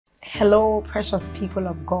Hello, precious people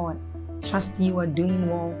of God. Trust you are doing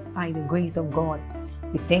well by the grace of God.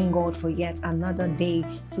 We thank God for yet another day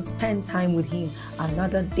to spend time with Him,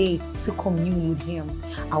 another day to commune with Him.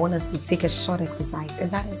 I want us to take a short exercise, and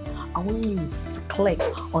that is, I want you to click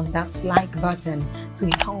on that like button to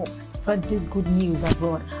help spread this good news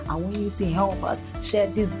abroad. I want you to help us share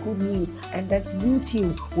this good news, and that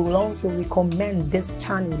YouTube will also recommend this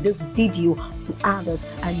channel, this video to others,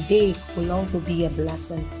 and they will also be a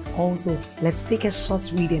blessing. Also, let's take a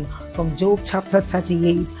short reading from Job chapter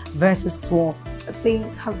 38 verses 12. It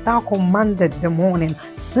says, "Hast thou commanded the morning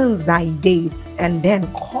since thy days, and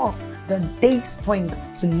then caused the day spring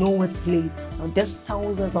to know its place?" Now this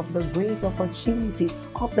tells us of the great opportunities,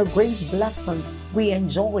 of the great blessings we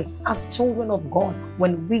enjoy as children of God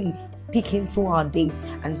when we speak into our day.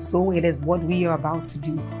 And so it is what we are about to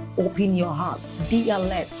do. Open your heart, be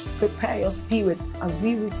alert, prepare your spirit as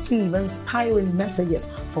we receive inspiring messages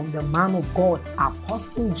from the man of God,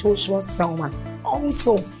 Apostle Joshua Selman.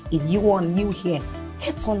 Also, if you are new here,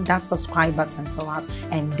 hit on that subscribe button for us,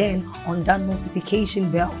 and then on that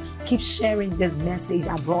notification bell. Keep sharing this message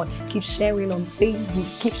abroad. Keep sharing on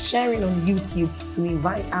Facebook. Keep sharing on YouTube to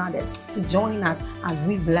invite others to join us as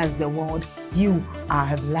we bless the world. You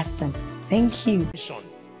are a blessing. Thank you.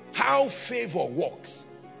 How favor works,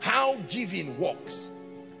 how giving works,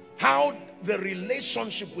 how the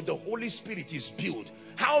relationship with the Holy Spirit is built,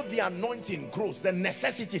 how the anointing grows, the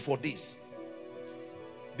necessity for this.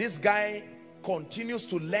 This guy continues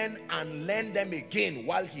to learn and learn them again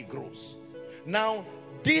while he grows. Now,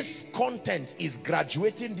 this content is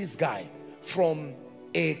graduating this guy from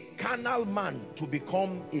a carnal man to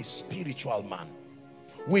become a spiritual man.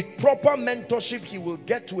 With proper mentorship, he will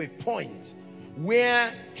get to a point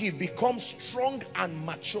where he becomes strong and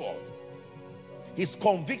mature. His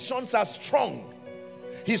convictions are strong.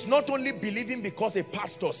 He's not only believing because a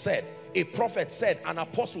pastor said, a prophet said, an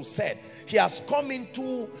apostle said. He has come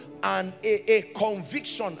into a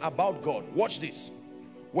conviction about God. Watch this.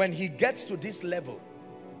 When he gets to this level,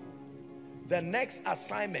 the next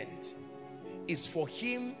assignment is for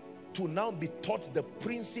him to now be taught the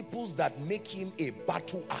principles that make him a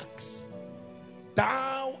battle axe.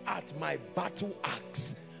 Thou art my battle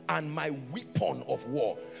axe and my weapon of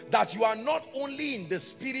war. That you are not only in the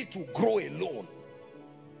spirit to grow alone.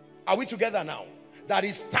 Are we together now? That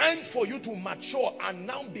it's time for you to mature and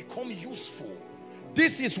now become useful.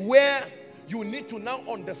 This is where you need to now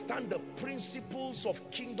understand the principles of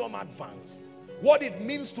kingdom advance. What it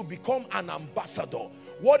means to become an ambassador.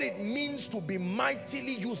 What it means to be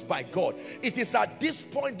mightily used by God. It is at this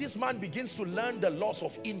point this man begins to learn the laws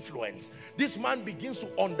of influence. This man begins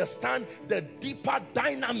to understand the deeper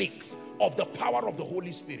dynamics of the power of the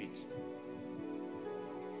Holy Spirit.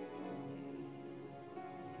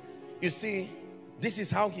 You see, this is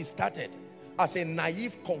how he started. As a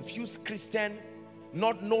naive, confused Christian,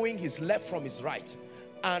 not knowing his left from his right.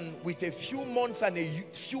 And with a few months and a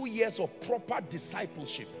few years of proper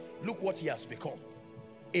discipleship, look what he has become.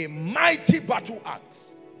 A mighty battle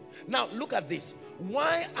axe. Now look at this.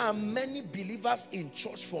 Why are many believers in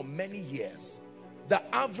church for many years? The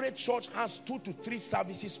average church has 2 to 3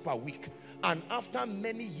 services per week. And after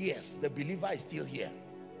many years, the believer is still here.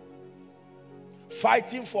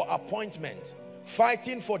 Fighting for appointment,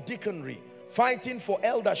 fighting for deaconry, fighting for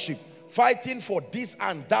eldership, fighting for this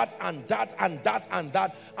and that and that and that and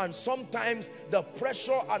that. And sometimes the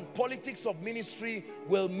pressure and politics of ministry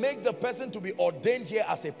will make the person to be ordained here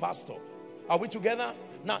as a pastor. Are we together?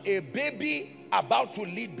 Now, a baby about to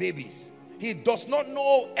lead babies, he does not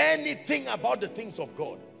know anything about the things of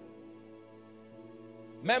God.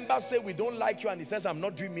 Members say, "We don't like you," and he says, "I'm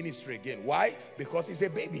not doing ministry again." Why? Because he's a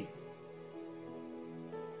baby.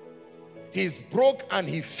 He's broke and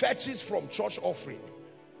he fetches from church offering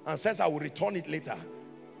and says, "I will return it later."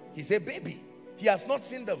 He's a baby. He has not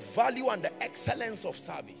seen the value and the excellence of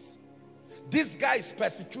service. This guy is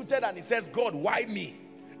persecuted and he says, "God, why me?"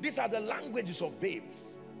 These are the languages of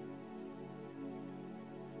babes.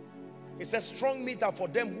 It says, "Strong meat are for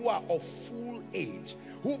them who are of full age,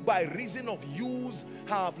 who by reason of use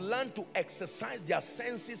have learned to exercise their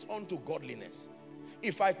senses unto godliness."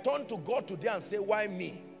 If I turn to God today and say, "Why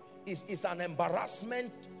me?" It's an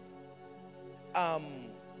embarrassment.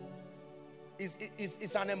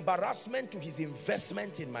 It's an embarrassment to his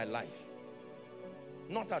investment in my life.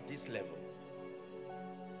 Not at this level.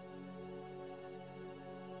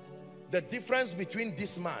 The difference between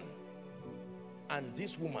this man and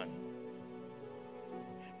this woman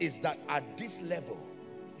is that at this level,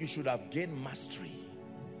 you should have gained mastery.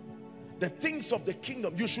 The things of the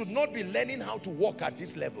kingdom, you should not be learning how to walk at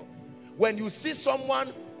this level. When you see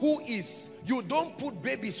someone you don't put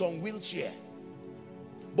babies on wheelchair.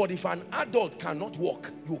 But if an adult cannot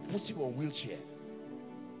walk, you put him on wheelchair.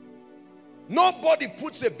 Nobody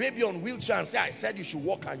puts a baby on wheelchair and say, I said you should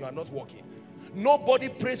walk and you are not walking. Nobody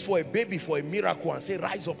prays for a baby for a miracle and say,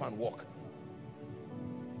 rise up and walk.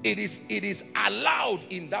 It is allowed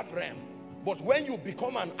in that realm. But when you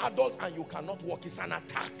become an adult and you cannot walk, it's an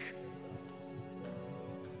attack.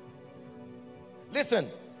 Listen,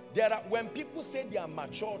 when people say they are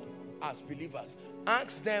matured as believers,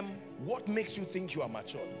 ask them, what makes you think you are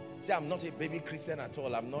matured? Say, I'm not a baby Christian at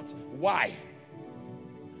all. I'm not. Why?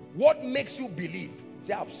 What makes you believe?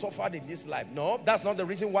 Say, I've suffered in this life. No, that's not the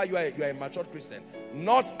reason why you are a matured Christian.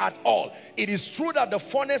 Not at all. It is true that the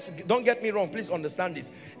furnace, don't get me wrong, please understand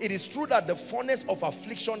this. It is true that the furnace of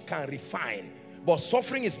affliction can refine. But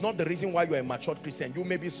suffering is not the reason why you are a matured Christian. You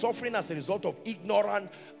may be suffering as a result of ignorant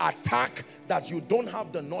attack that you don't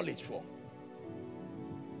have the knowledge for.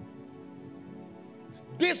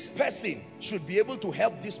 This person should be able to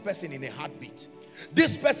help this person in a heartbeat.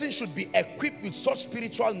 This person should be equipped with such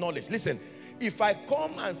spiritual knowledge. Listen, if I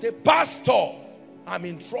come and say, Pastor, I'm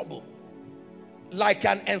in trouble, like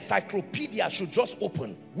an encyclopedia should just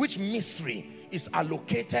open. Which mystery is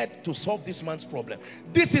allocated to solve this man's problem?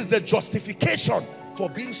 This is the justification for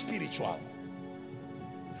being spiritual.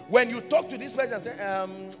 When you talk to this person and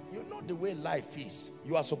say, you know the way life is,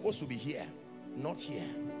 you are supposed to be here, not here.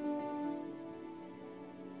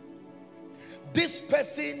 This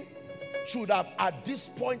person should have at this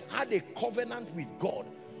point had a covenant with God,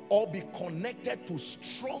 or be connected to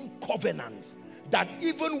strong covenants, that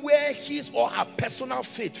even where his or her personal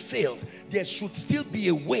faith fails, there should still be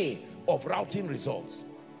a way of routing results.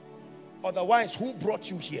 Otherwise, who brought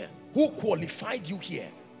you here? Who qualified you here?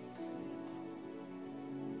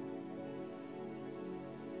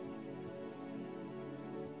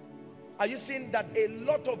 Are you seeing that a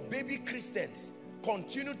lot of baby Christians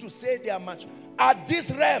continue to say they are much? At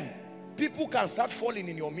this realm, people can start falling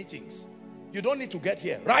in your meetings. You don't need to get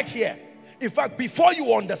here. Right here. In fact, before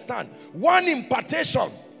you understand, one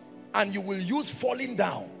impartation and you will use falling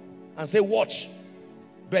down and say, watch,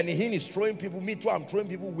 Benny Hinn is throwing people, me too, I'm throwing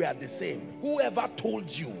people, we are the same. Whoever told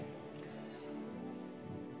you?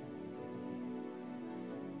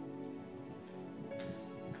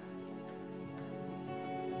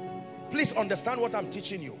 Please understand what I'm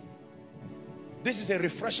teaching you. This is a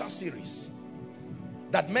refresher series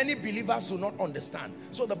that many believers do not understand.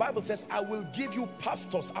 So the Bible says, I will give you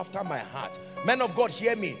pastors after my heart. Men of God,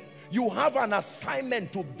 hear me. You have an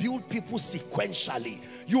assignment to build people sequentially.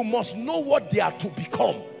 You must know what they are to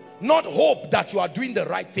become, not hope that you are doing the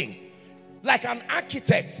right thing. Like an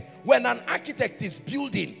architect, when an architect is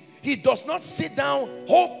building, he does not sit down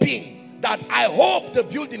hoping that I hope the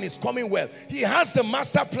building is coming well. He has the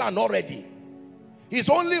master plan already. He's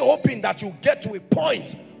only hoping that you get to a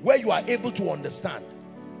point where you are able to understand.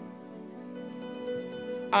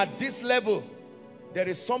 At this level, there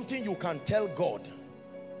is something you can tell God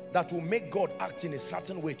that will make God act in a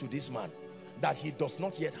certain way to this man that he does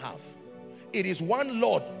not yet have. It is one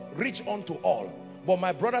Lord, reach unto all. But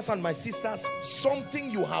my brothers and my sisters, something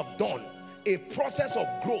you have done, a process of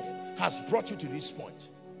growth has brought you to this point.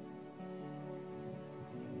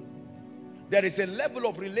 There is a level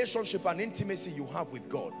of relationship and intimacy you have with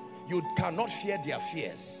God. You cannot fear their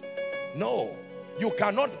fears. No. You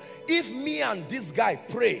cannot. If me and this guy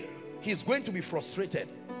pray, he's going to be frustrated.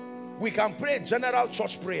 We can pray a general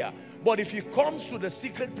church prayer, but if he comes to the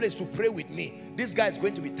secret place to pray with me, this guy is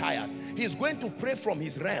going to be tired. He's going to pray from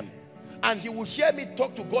his realm, and he will hear me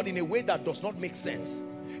talk to God in a way that does not make sense.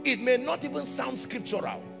 It may not even sound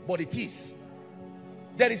scriptural, but it is.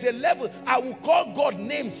 There is a level. I will call God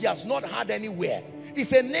names he has not heard anywhere.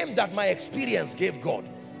 It's a name that my experience gave God.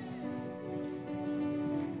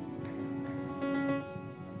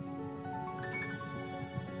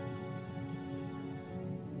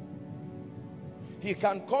 He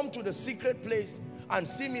can come to the secret place and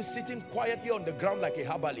see me sitting quietly on the ground like a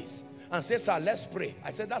herbalist and say, sir, let's pray.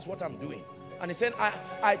 I said, that's what I'm doing. And he said,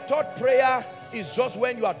 I thought prayer is just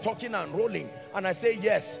when you are talking and rolling. And I say,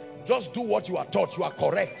 yes, just do what you are taught. You are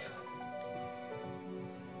correct.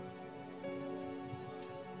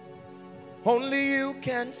 Only you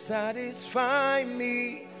can satisfy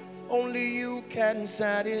me. Only you can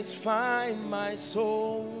satisfy my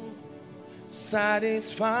soul.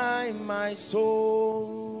 Satisfy my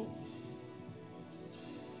soul.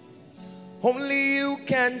 Only you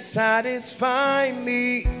can satisfy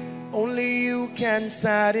me. Only you can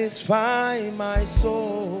satisfy my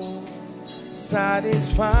soul.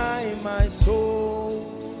 Satisfy my soul.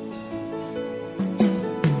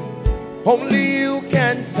 Only you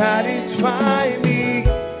can satisfy me.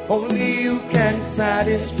 Only you can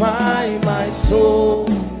satisfy my soul.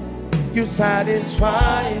 You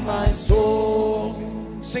satisfy my soul.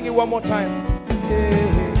 Sing it one more time.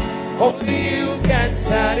 Yeah. Only you can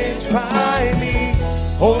satisfy me.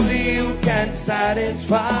 Only you can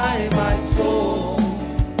satisfy my soul.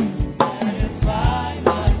 Satisfy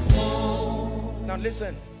my soul. Now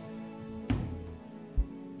listen.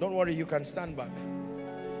 Don't worry, you can stand back.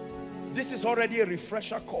 This is already a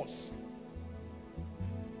refresher course.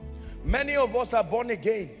 Many of us are born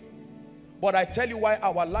again, but I tell you why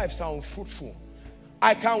our lives are unfruitful.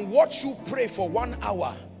 I can watch you pray for 1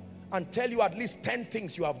 hour and tell you at least 10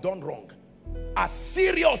 things you have done wrong. As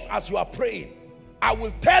serious as you are praying, I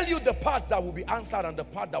will tell you the parts that will be answered and the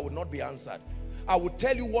part that will not be answered. I will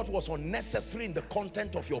tell you what was unnecessary in the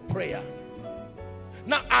content of your prayer.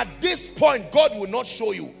 Now at this point, God will not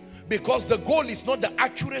show you, because the goal is not the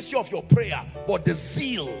accuracy of your prayer, but the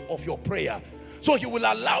zeal of your prayer. So he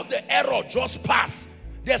will allow the error just pass.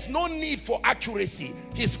 There's no need for accuracy.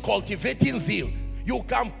 He's cultivating zeal. You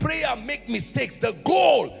can pray and make mistakes. The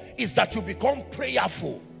goal is that you become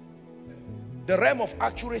prayerful. The realm of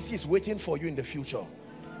accuracy is waiting for you in the future.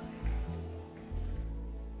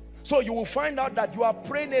 So you will find out that you are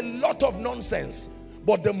praying a lot of nonsense,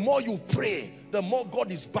 but the more you pray, the more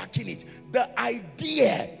God is backing it. The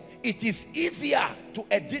idea, it is easier to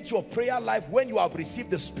edit your prayer life when you have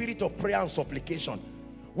received the spirit of prayer and supplication.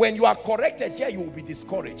 When you are corrected here, you will be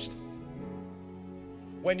discouraged.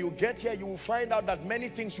 When you get here, you will find out that many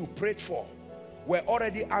things you prayed for were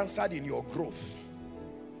already answered in your growth.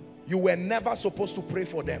 You were never supposed to pray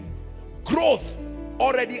for them. Growth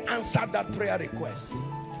already answered that prayer request.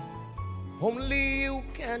 Only you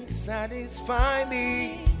can satisfy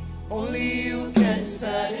me. Only you can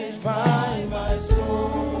satisfy my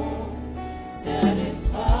soul.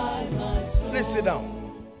 Satisfy my soul. Please sit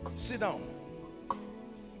down. Sit down.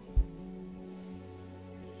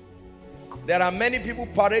 There are many people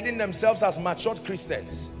parading themselves as matured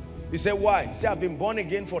Christians. You say, why? You say, I've been born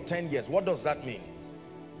again for 10 years. What does that mean?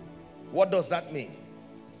 What does that mean?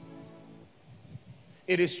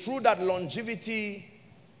 It is true that longevity,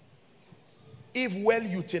 if well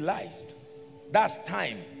utilized, that's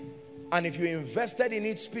time. And if you invested in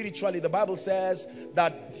it spiritually, the Bible says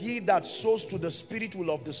that he that sows to the spirit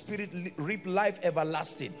will of the spirit reap life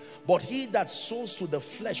everlasting. But he that sows to the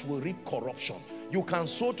flesh will reap corruption. You can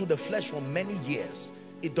sow to the flesh for many years.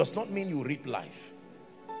 It does not mean you reap life.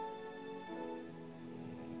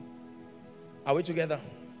 Are we together?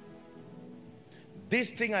 This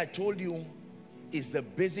thing I told you is the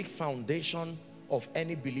basic foundation of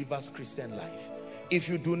any believer's Christian life. If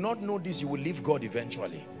you do not know this, you will leave God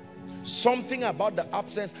eventually. Something about the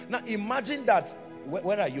absence. Now imagine that,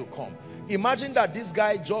 where are you come? Imagine that this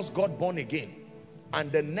guy just got born again,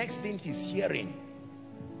 and the next thing he's hearing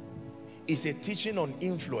is a teaching on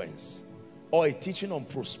influence or a teaching on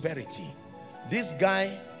prosperity. This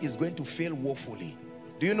guy is going to fail woefully.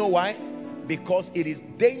 Do you know why? Because it is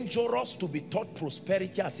dangerous to be taught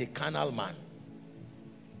prosperity as a carnal man.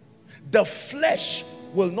 The flesh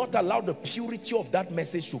will not allow the purity of that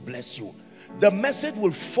message to bless you. The message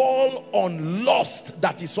will fall on lust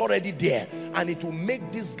that is already there, and it will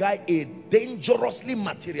make this guy a dangerously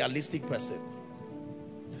materialistic person.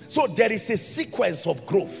 So there is a sequence of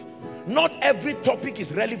growth. Not every topic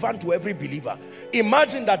is relevant to every believer.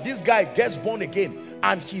 Imagine that this guy gets born again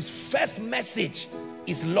and his first message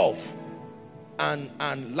is love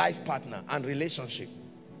and life partner and relationship.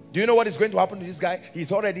 Do you know what is going to happen to this guy?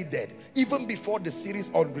 He's already dead, even before the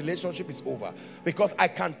series on relationship is over. Because I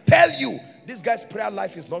can tell you, this guy's prayer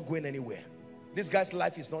life is not going anywhere. This guy's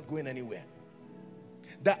life is not going anywhere.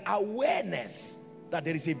 The awareness that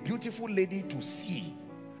there is a beautiful lady to see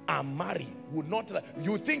and marry would not,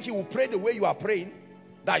 you think he will pray the way you are praying?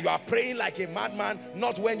 That you are praying like a madman,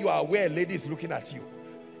 not when you are aware a lady is looking at you.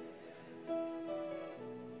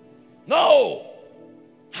 No!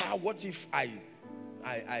 What if I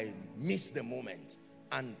miss the moment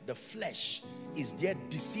and the flesh is there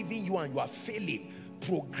deceiving you and you are failing,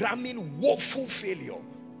 programming woeful failure?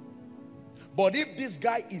 But if this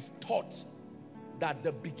guy is taught that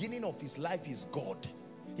the beginning of his life is God,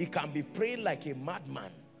 he can be praying like a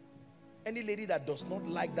madman. Any lady that does not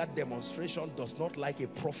like that demonstration does not like a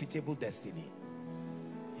profitable destiny.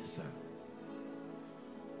 Yes, sir.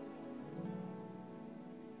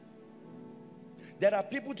 There are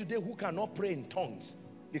people today who cannot pray in tongues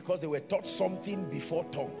because they were taught something before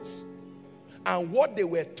tongues. And what they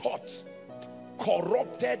were taught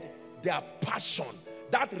corrupted their passion,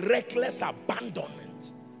 that reckless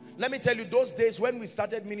abandonment. Let me tell you, those days when we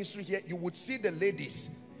started ministry here, you would see the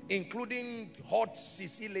ladies including hot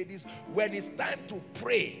CC ladies, when it's time to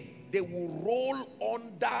pray, they will roll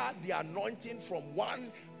under the anointing from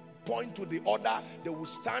one point to the other. They will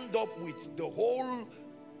stand up with the whole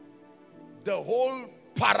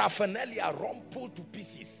paraphernalia rumpled to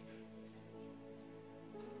pieces.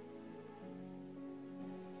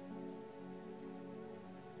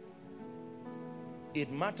 It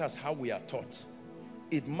matters how we are taught.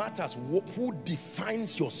 It matters who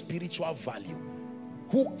defines your spiritual value,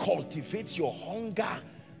 who cultivates your hunger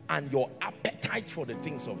and your appetite for the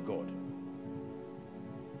things of God.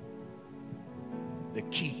 The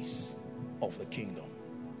keys of the kingdom.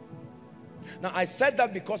 Now, I said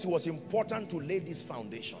that because it was important to lay this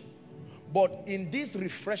foundation. But in this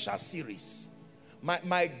refresher series,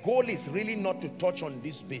 my goal is really not to touch on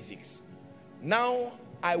these basics. Now,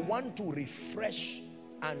 I want to refresh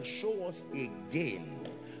and show us again.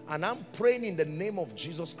 And I'm praying in the name of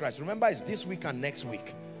Jesus Christ. Remember, it's this week and next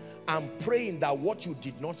week. I'm praying that what you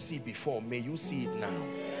did not see before, may you see it now.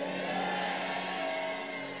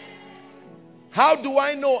 How do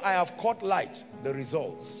I know I have caught light? The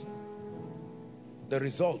results. The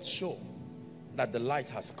results show that the light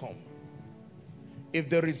has come. If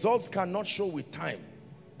the results cannot show with time,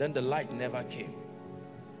 then the light never came.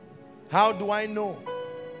 How do I know?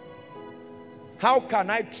 How can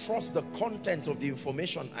I trust the content of the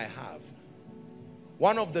information I have?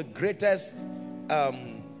 One of the greatest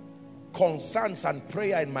concerns and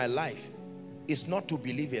prayer in my life is not to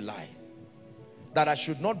believe a lie. That I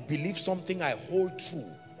should not believe something I hold true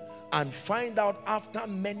and find out after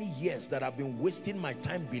many years that I've been wasting my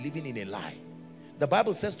time believing in a lie. The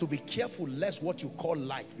Bible says to be careful lest what you call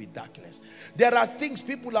light be darkness. There are things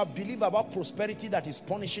people have believed about prosperity that is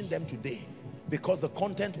punishing them today because the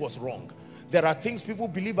content was wrong. There are things people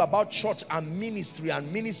believe about church and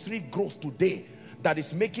ministry growth today that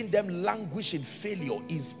is making them languish in failure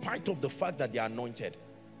in spite of the fact that they are anointed.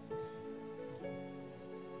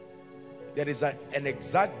 There is an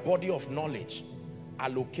exact body of knowledge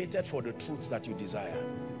allocated for the truths that you desire.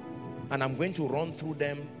 And I'm going to run through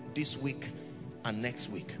them this week and next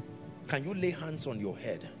week. Can you lay hands on your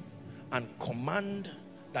head and command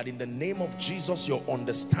that in the name of Jesus your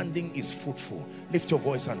understanding is fruitful? Lift your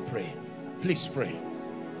voice and pray. Please pray.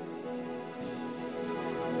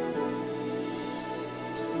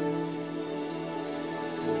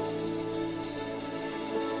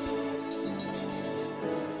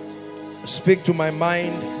 Speak to my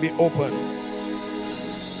mind, be open.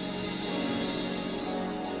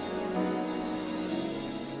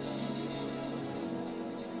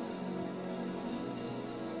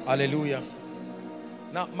 Hallelujah.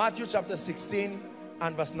 Now, Matthew chapter 16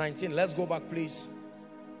 and verse 19. Let's go back, please.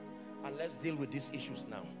 And let's deal with these issues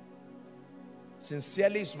now.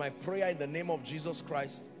 Sincerely, it's my prayer in the name of Jesus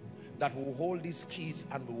Christ that we will hold these keys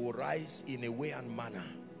and we will rise in a way and manner.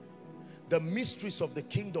 The mysteries of the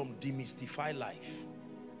kingdom demystify life.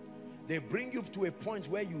 They bring you to a point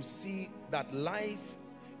where you see that life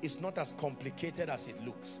is not as complicated as it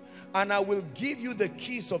looks. And I will give you the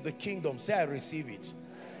keys of the kingdom. Say, I receive it.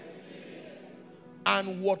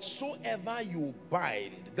 And whatsoever you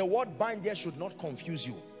bind, the word bind there should not confuse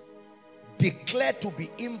you. Declare to be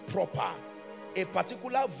improper. A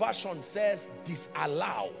particular version says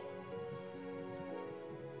disallow.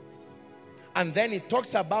 And then it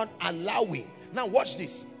talks about allowing. Now watch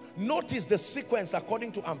this. Notice the sequence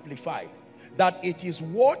according to Amplified. That it is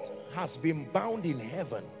what has been bound in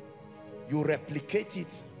heaven, you replicate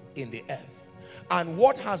it in the earth. And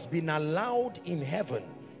what has been allowed in heaven,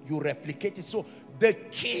 you replicate it. So the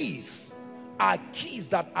keys are keys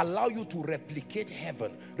that allow you to replicate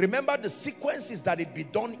heaven. Remember, the sequence is that it be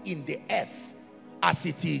done in the earth as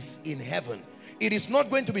it is in heaven. It is not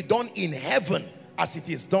going to be done in heaven as it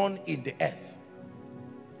is done in the earth.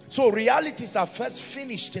 So realities are first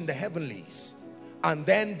finished in the heavenlies and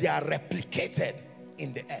then they are replicated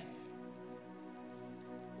in the earth.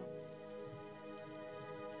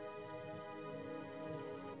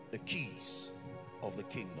 The keys of the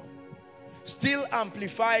kingdom. Still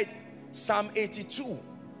amplified, Psalm 82.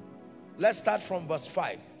 Let's start from verse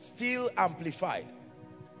 5. Still amplified.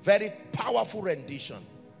 Very powerful rendition.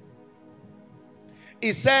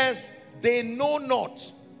 It says, they know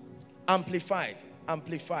not. Amplified.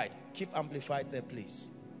 Amplified. Keep amplified there, please.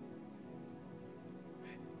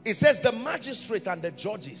 It says, the magistrate and the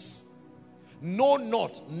judges know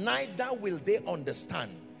not, neither will they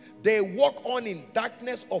understand. They walk on in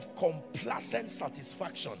darkness of complacent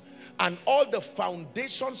satisfaction, and all the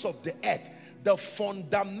foundations of the earth, the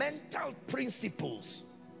fundamental principles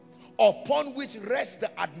upon which rests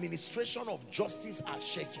the administration of justice, are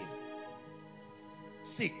shaken.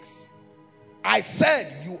 6. I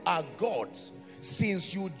said, you are gods,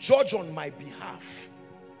 since you judge on my behalf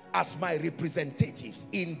as my representatives.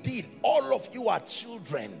 Indeed, all of you are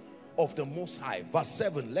children of the Most High. Verse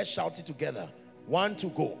 7, let's shout it together. 1 to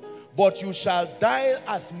go. But you shall die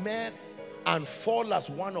as men and fall as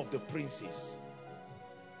one of the princes.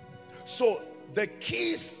 So the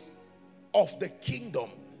keys of the kingdom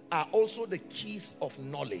are also the keys of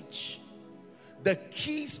knowledge. The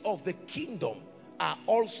keys of the kingdom are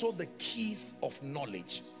also the keys of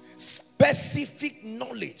knowledge. Specific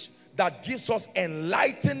knowledge that gives us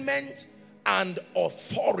enlightenment and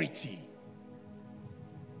authority.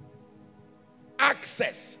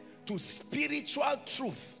 Access to spiritual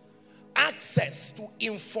truth. Access to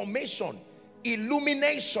information.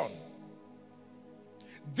 Illumination.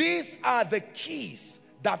 These are the keys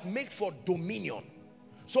that make for dominion.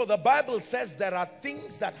 So the Bible says there are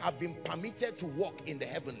things that have been permitted to walk in the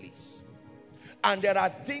heavenlies, and there are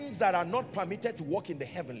things that are not permitted to walk in the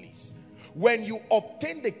heavenlies. When you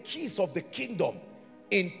obtain the keys of the kingdom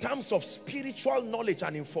in terms of spiritual knowledge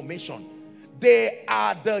and information, they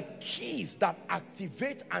are the keys that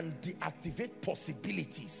activate and deactivate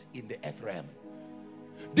possibilities in the earth realm.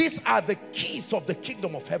 These are the keys of the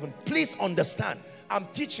kingdom of heaven. Please understand, I'm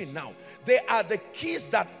teaching now. They are the keys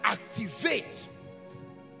that activate.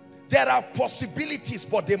 There are possibilities,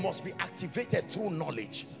 but they must be activated through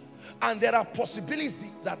knowledge. And there are possibilities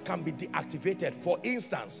that can be deactivated. For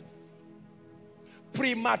instance,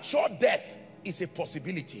 premature death is a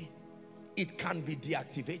possibility. It can be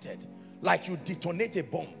deactivated. Like you detonate a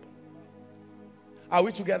bomb. Are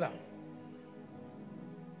we together?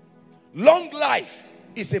 Long life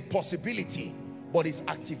is a possibility, but it's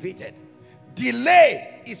activated.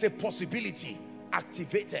 Delay is a possibility,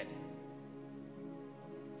 activated.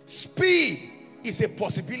 Speed is a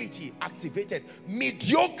possibility, activated.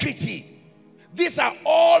 Mediocrity, these are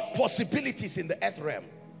all possibilities in the earth realm.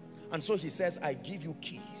 And so he says, I give you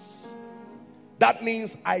keys. That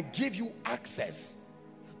means I give you access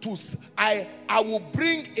to, I will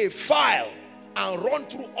bring a file and run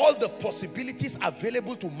through all the possibilities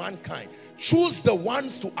available to mankind. Choose the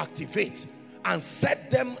ones to activate and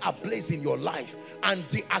set them ablaze in your life, and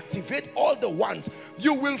deactivate all the ones.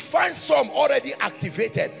 You will find some already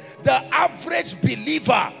activated. The average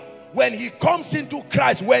believer, when he comes into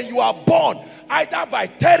Christ, when you are born, either by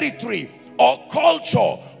territory or culture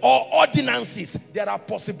or ordinances, there are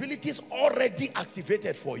possibilities already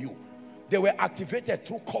activated for you. They were activated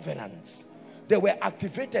through covenants. They were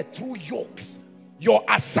activated through yokes. Your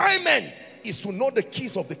assignment is to know the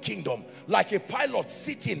keys of the kingdom. Like a pilot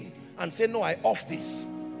sitting and say, no, I off this.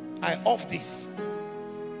 I off this.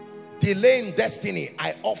 Delay in destiny,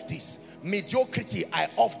 I off this. Mediocrity, I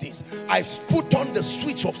off this. I put on the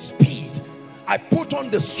switch of speed. I put on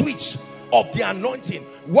the switch of the anointing.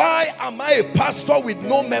 Why am I a pastor with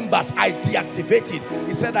no members? I deactivate it.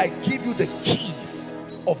 He said, I give you the keys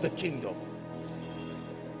of the kingdom.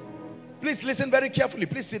 Please listen very carefully.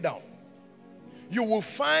 Please sit down. You will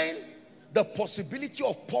find the possibility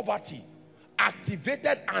of poverty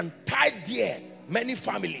activated and tied there, many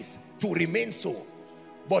families, to remain so.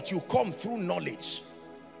 But you come through knowledge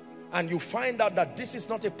and you find out that this is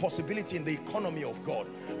not a possibility in the economy of God,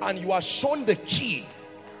 and you are shown the key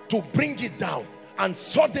to bring it down, and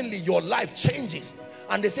suddenly your life changes.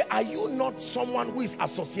 And they say, are you not someone who is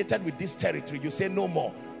associated with this territory? You say, no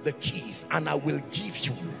more. The keys, and I will give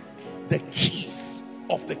you the keys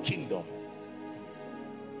of the kingdom.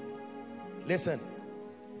 Listen,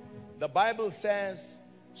 the Bible says,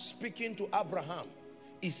 speaking to Abraham,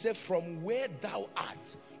 he said, from where thou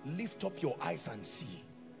art, lift up your eyes and see.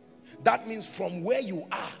 That means from where you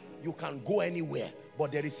are, you can go anywhere,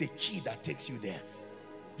 but there is a key that takes you there.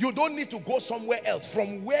 You don't need to go somewhere else.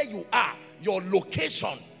 From where you are, your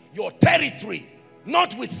location, your territory,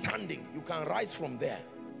 notwithstanding, you can rise from there.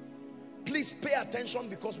 Please pay attention,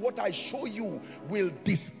 because what I show you will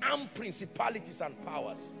disarm principalities and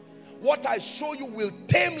powers. What I show you will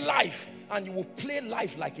tame life, and you will play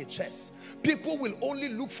life like a chess. People will only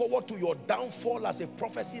look forward to your downfall as a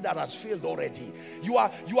prophecy that has failed already. You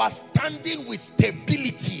are standing with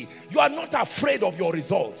stability. You are not afraid of your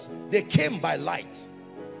results. They came by light.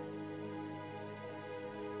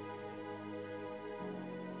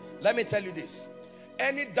 Let me tell you this.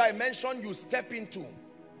 Any dimension you step into,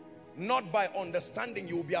 not by understanding,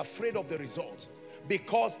 you will be afraid of the results.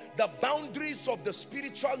 Because the boundaries of the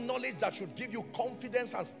spiritual knowledge that should give you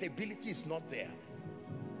confidence and stability is not there.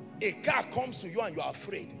 A car comes to you and you are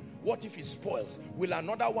afraid. What if it spoils? Will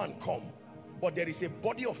another one come? But there is a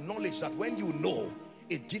body of knowledge that when you know,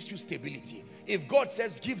 it gives you stability. If God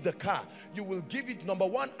says give the car, you will give it, number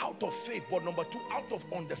one, out of faith, but number two, out of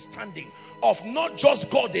understanding of not just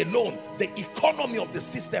God alone. The economy of the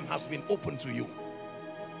system has been open to you.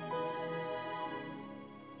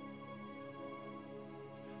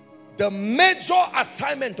 The major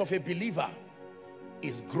assignment of a believer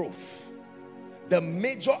is growth. The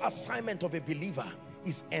major assignment of a believer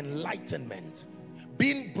is enlightenment.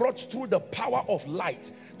 Being brought through the power of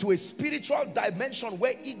light to a spiritual dimension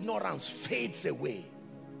where ignorance fades away.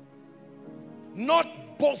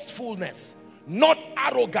 Not boastfulness, not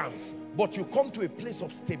arrogance, but you come to a place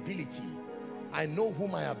of stability. I know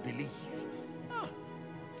whom I have believed,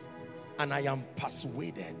 and I am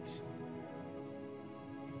persuaded.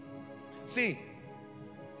 See,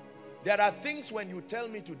 there are things when you tell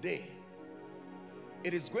me today,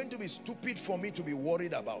 it is going to be stupid for me to be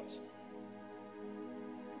worried about.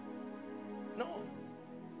 No.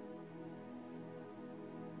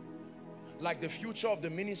 Like the future of the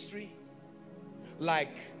ministry,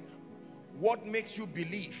 like what makes you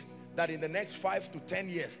believe that in the next 5 to 10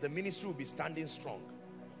 years, the ministry will be standing strong.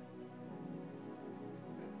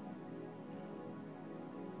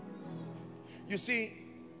 You see,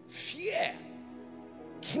 fear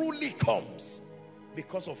truly comes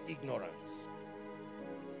because of ignorance.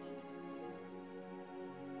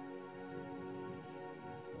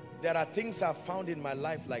 There are things I've found in my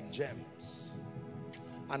life like gems.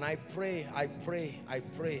 And I pray,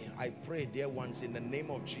 dear ones, in the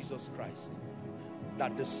name of Jesus Christ,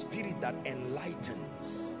 that the spirit that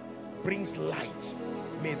enlightens, brings light,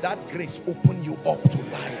 may that grace open you up to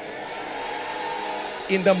light.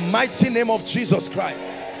 In the mighty name of Jesus Christ.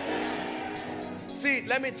 See,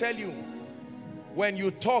 let me tell you, when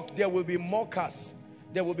you talk, there will be mockers.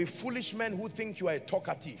 There will be foolish men who think you are a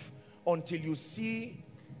talkative, until you see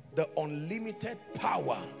the unlimited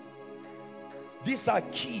power. These are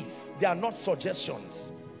keys. They are not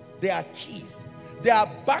suggestions. They are keys. They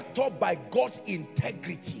are backed up by God's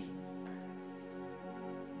integrity.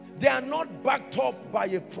 They are not backed up by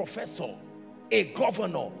a professor, a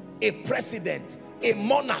governor, a president, a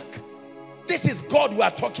monarch. This is God we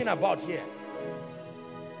are talking about here.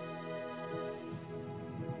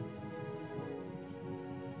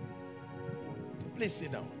 Please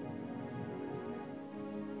sit down.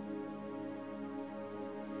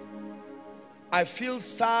 I feel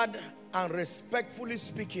sad, and respectfully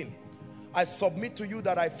speaking, I submit to you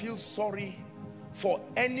that I feel sorry for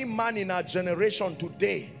any man in our generation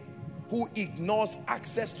today who ignores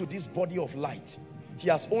access to this body of light. He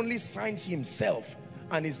has only signed himself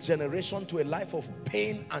and his generation to a life of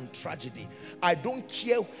pain and tragedy. I don't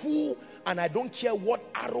care who, and I don't care what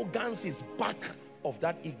arrogance is back of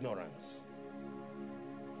that ignorance.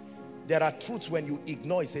 There are truths when you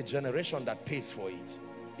ignore, it's a generation that pays for it.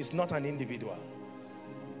 It's not an individual.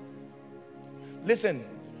 Listen,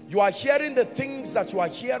 you are hearing the things that you are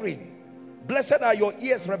hearing. Blessed are your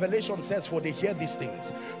ears, Revelation says, for they hear these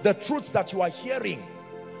things. The truths that you are hearing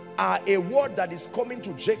are a word that is coming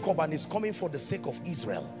to Jacob and is coming for the sake of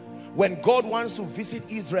Israel. When God wants to visit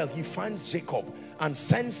Israel, he finds Jacob and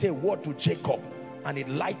sends a word to Jacob, and it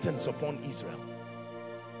lightens upon Israel.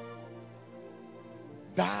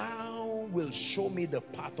 Thou wilt show me the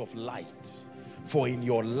path of light, for in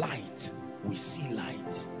your light we see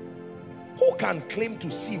light. Who can claim to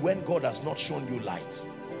see when God has not shown you light?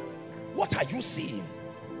 What are you seeing?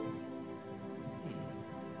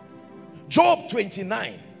 Job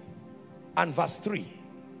 29 and verse 3.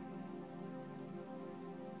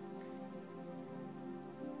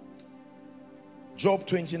 Job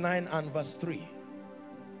 29 and verse 3.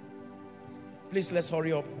 Please, let's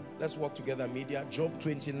hurry up. Let's work together, media. Job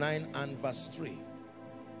 29 and verse 3.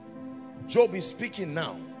 Job is speaking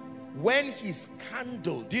now. When his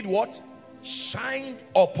candle did what? Shined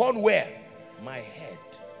upon where? My head,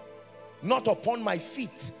 not upon my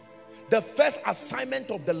feet. The first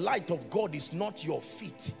assignment of the light of God is not your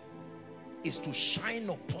feet, is to shine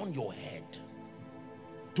upon your head,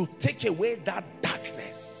 to take away that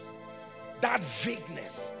darkness, that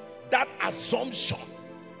vagueness, that assumption.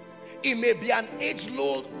 It may be an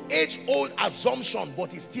age-old assumption,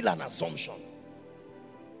 but it's still an assumption.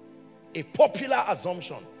 A popular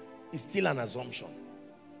assumption is still an assumption.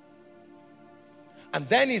 And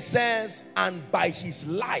then he says, and by his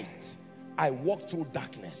light I walk through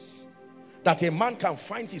darkness. That a man can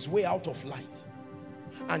find his way out of light.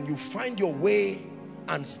 And you find your way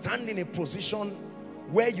and stand in a position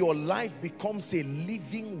where your life becomes a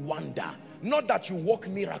living wonder. Not that you work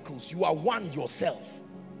miracles, you are one yourself.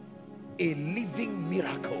 A living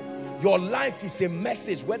miracle. Your life is a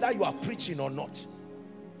message whether you are preaching or not.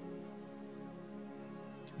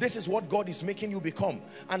 This is what God is making you become.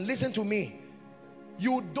 And listen to me,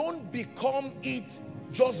 you don't become it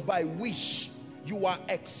just by wish. You are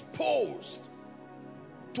exposed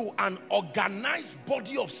to an organized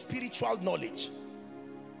body of spiritual knowledge.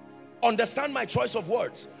 Understand my choice of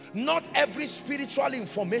words. Not every spiritual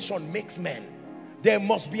information makes men. There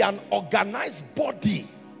must be an organized body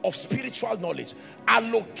of spiritual knowledge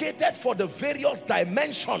allocated for the various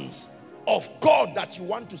dimensions of God that you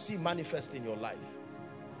want to see manifest in your life.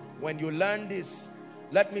 When you learn this,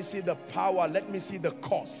 let me see the power, let me see the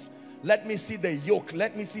cause, let me see the yoke,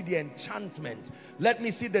 let me see the enchantment, let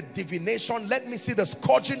me see the divination, let me see the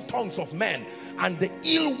scourging tongues of men and the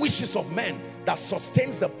ill wishes of men that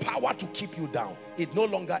sustains the power to keep you down. It no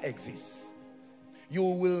longer exists. You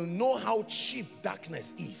will know how cheap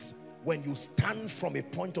darkness is when you stand from a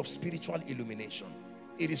point of spiritual illumination.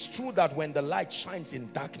 It is true that when the light shines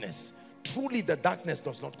in darkness, truly the darkness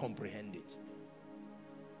does not comprehend it.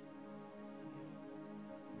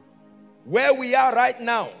 Where we are right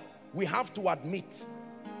now, we have to admit,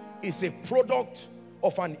 is a product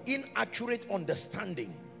of an inaccurate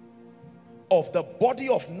understanding of the body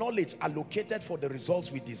of knowledge allocated for the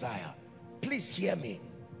results we desire. Please hear me.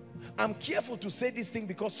 I'm careful to say this thing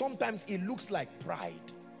because sometimes it looks like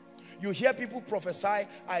pride. You hear people prophesy,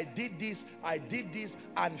 I did this,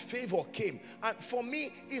 and favor came. And for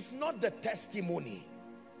me, it's not the testimony.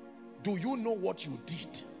 Do you know what you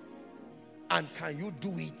did? And can you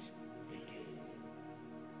do it?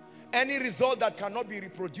 Any result that cannot be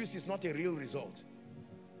reproduced is not a real result.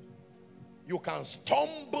 You can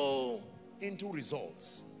stumble into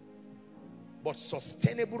results, but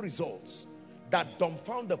sustainable results that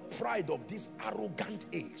dumbfound the pride of this arrogant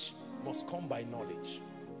age must come by knowledge.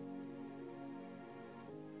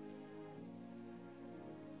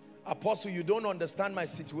 Apostle, you don't understand my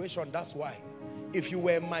situation, that's why. If you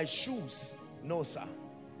were in my shoes, no sir.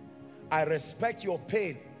 I respect your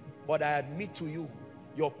pain, but I admit to you,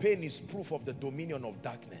 your pain is proof of the dominion of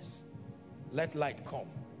darkness. Let light come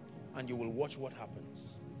and you will watch what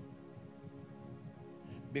happens.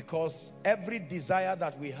 Because every desire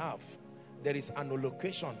that we have, there is an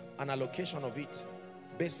allocation of it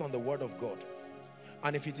based on the word of God.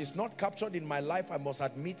 And if it is not captured in my life, I must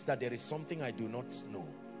admit that there is something I do not know.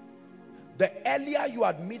 The earlier you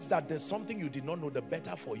admit that there's something you did not know, the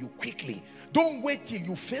better for you. Quickly. Don't wait till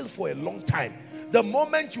you fail for a long time. The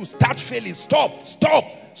moment you start failing, stop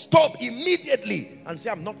immediately and say,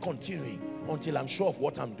 I'm not continuing until I'm sure of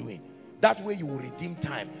what I'm doing. That way you will redeem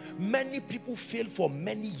time. Many people fail for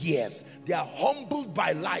many years. They are humbled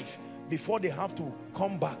by life before they have to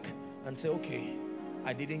come back and say, okay,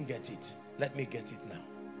 I didn't get it. Let me get it now.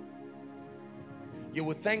 You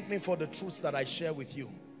will thank me for the truths that I share with you.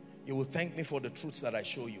 You will thank me for the truths that I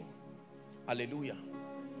show you. Hallelujah.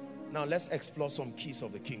 Now let's explore some keys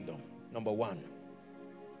of the kingdom. Number one.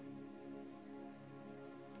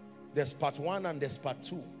 There's part one and there's part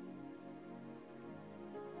two.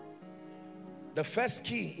 The first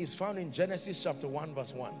key is found in Genesis chapter 1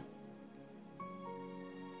 verse 1.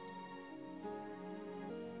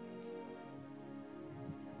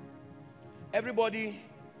 Everybody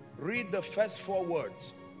read the first 4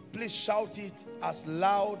 words. Please shout it as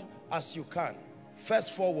loud as you can.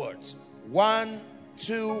 First 4 words. 1,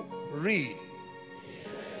 2, read.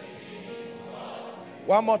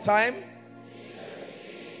 One more time.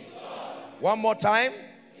 One more time.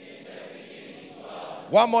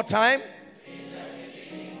 One more time.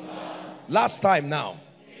 Last time now.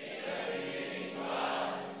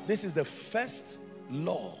 This is the first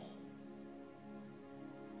law.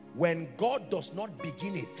 When God does not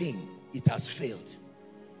begin a thing, it has failed.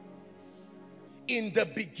 In the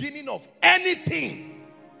beginning of anything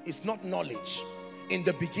is not knowledge. In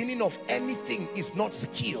the beginning of anything is not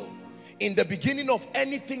skill. In the beginning of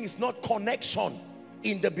anything is not connection.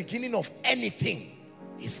 In the beginning of anything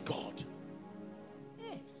is God.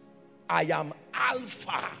 I am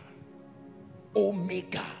Alpha,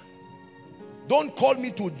 Omega. Don't call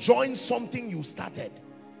me to join something you started.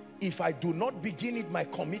 If I do not begin it, my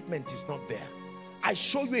commitment is not there. I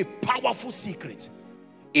show you a powerful secret.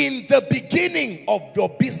 In the beginning of your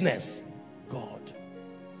business, God.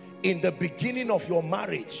 In the beginning of your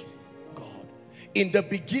marriage, God. In the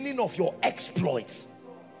beginning of your exploits,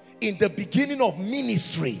 in the beginning of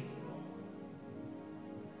ministry.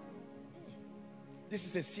 This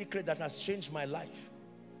is a secret that has changed my life.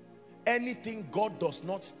 Anything God does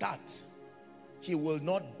not start, He will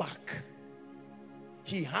not back.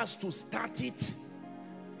 He has to start it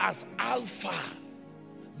as Alpha,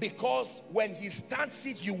 because when He starts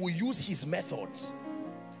it, you will use His methods.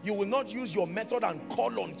 You will not use your method and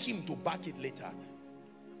call on Him to back it later.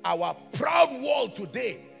 Our proud world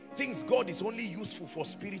today thinks God is only useful for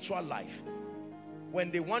spiritual life.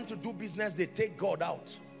 When they want to do business, they take God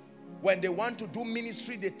out. When they want to do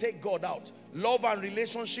ministry, they take God out. Love and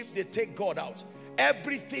relationship, they take God out.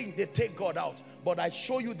 Everything, they take God out. But I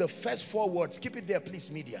show you the first 4 words. Keep it there, please,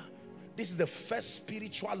 media. This is the first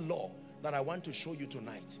spiritual law that I want to show you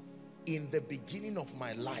tonight. In the beginning of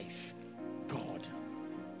my life, God.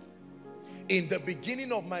 In the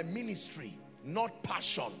beginning of my ministry, not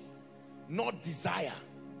passion, not desire,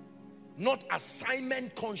 not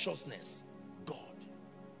assignment consciousness, God.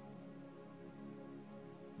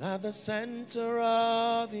 At the center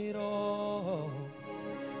of it all,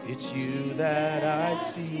 it's you that I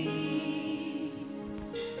see.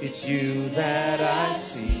 It's you that I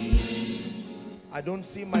see. I don't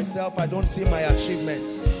see myself, I don't see my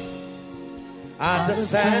achievements. At the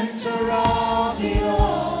center of it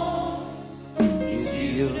all, it's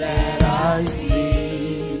you that I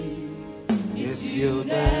see. It's you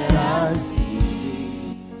that I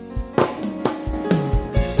see.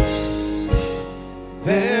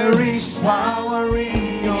 There is power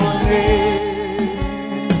in your name.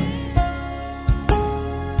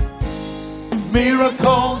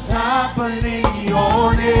 Miracles happen in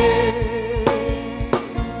your name.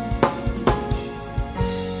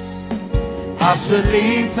 As we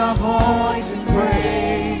lift our voice in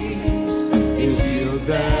praise, it's you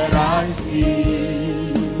that I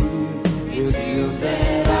see. It's you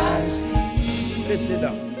that I see. Listen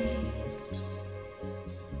up.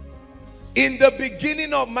 In the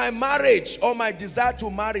beginning of my marriage or my desire to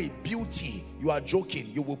marry, beauty, you are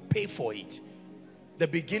joking, you will pay for it. The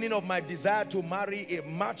beginning of my desire to marry a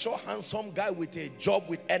macho, handsome guy with a job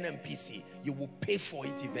with NMPC, you will pay for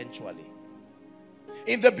it eventually.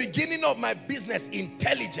 In the beginning of my business,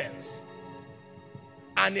 intelligence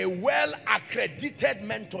and a well-accredited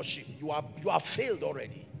mentorship, you are failed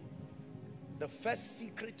already. The first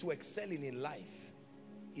secret to excelling in life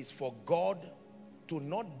is for God to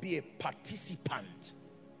not be a participant,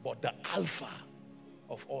 but the alpha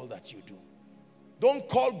of all that you do. Don't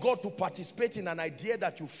call God to participate in an idea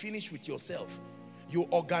that you finish with yourself. You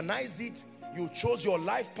organized it, you chose your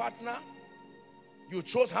life partner, you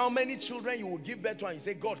chose how many children you will give birth to, and you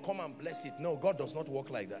say, God, come and bless it. No, God does not work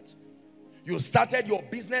like that. You started your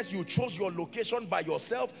business, you chose your location by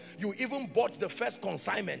yourself, you even bought the first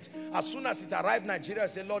consignment. As soon as it arrived in Nigeria, you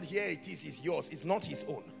say, Lord, here it is, it's yours, it's not his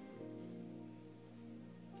own.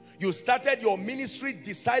 You started your ministry,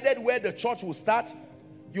 decided where the church will start.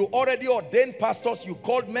 You already ordained pastors, you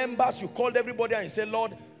called members, you called everybody, and you say,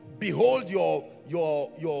 Lord, behold your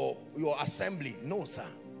assembly. No, sir.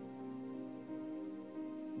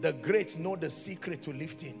 The great know the secret to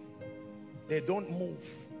lifting. They don't move.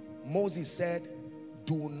 Moses said,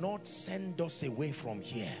 do not send us away from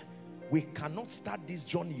here. We cannot start this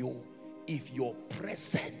journey if your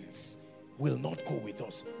presence will not go with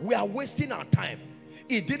us. We are wasting our time.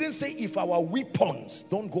 It didn't say if our weapons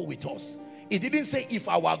don't go with us. It didn't say if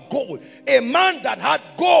our gold. A man that had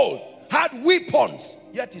gold had weapons,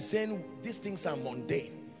 yet he's saying these things are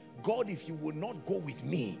mundane. God, if you will not go with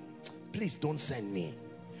me, please don't send me.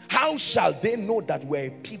 How shall they know that we're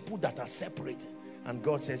a people that are separated? And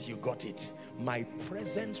God says, you got it. My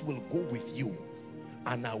presence will go with you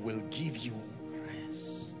and I will give you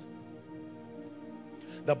rest.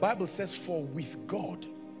 The Bible says, for with God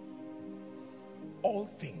all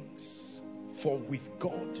things. For with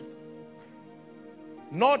God.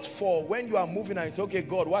 Not for when you are moving and you say, okay,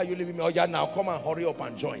 God, why are you leaving me? Oh yeah, now come and hurry up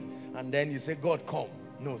and join. And then you say, God, come.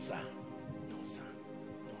 No, sir. No, sir.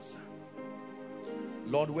 No, sir.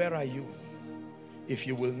 Lord, where are you? If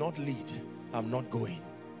you will not lead, I'm not going.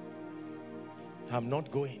 I'm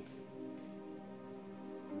not going.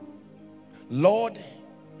 Lord,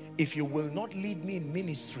 if you will not lead me in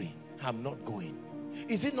ministry, I'm not going.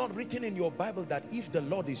 Is it not written in your Bible that if the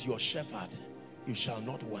Lord is your shepherd, you shall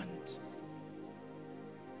not want?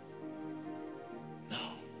 No.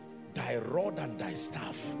 Thy rod and thy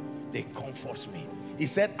staff, they comfort me. He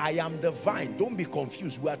said, I am the vine. Don't be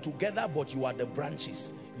confused. We are together, but you are the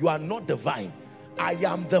branches. You are not the vine. I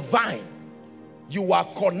am the vine. You are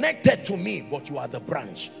connected to me, but you are the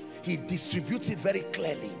branch. He distributes it very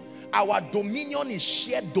clearly. Our dominion is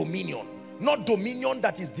shared dominion, not dominion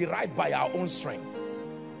that is derived by our own strength.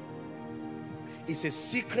 It's a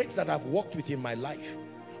secret that I've worked with in my life.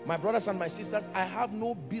 My brothers and my sisters, I have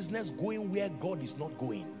no business going where God is not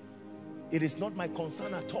going. It is not my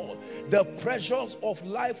concern at all. The pressures of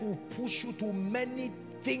life will push you to many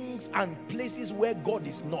things and places where God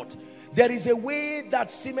is not. There is a way that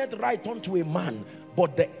seemeth right unto a man,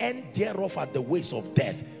 but the end thereof are the ways of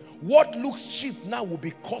death. What looks cheap now will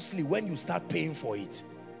be costly when you start paying for it.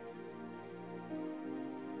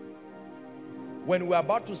 When we're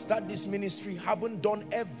about to start this ministry, haven't done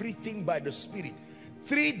everything by the Spirit.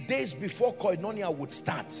 3 days before Koinonia would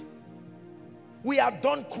start, we had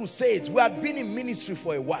done crusades. We had been in ministry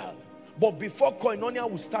for a while. But before Koinonia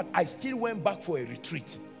would start, I still went back for a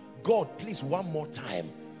retreat. God, please, one more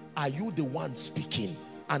time. Are you the one speaking?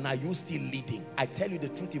 And are you still leading? I tell you the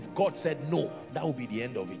truth, if God said no, that will be the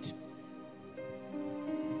end of it.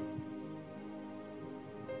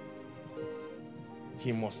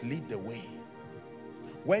 He must lead the way.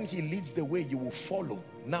 When he leads the way, you will follow.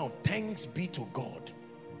 Now, thanks be to God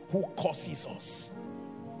who causes us.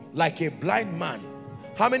 Like a blind man.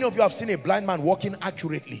 How many of you have seen a blind man walking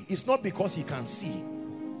accurately? It's not because he can see.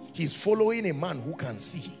 He's following a man who can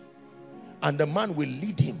see. And the man will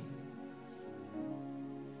lead him.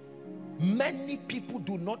 Many people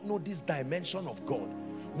do not know this dimension of God.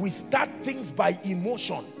 We start things by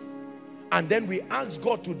emotion. And then we ask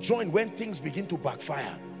God to join when things begin to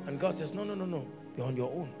backfire. And God says, no, no, no, no. You're on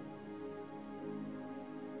your own.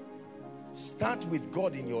 Start with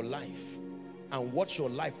God in your life and watch your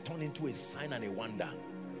life turn into a sign and a wonder.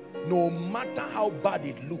 No matter how bad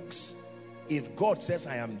it looks, if God says,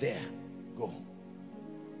 I am there, go.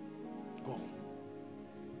 Go.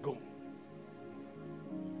 Go.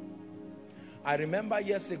 I remember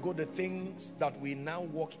years ago the things that we now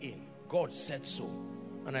walk in. God said so.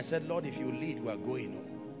 And I said, Lord, if you lead, we are going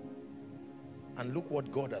home. And look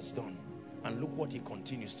what God has done. And look what he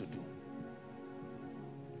continues to do.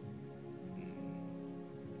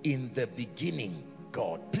 In the beginning,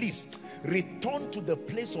 God. Please, return to the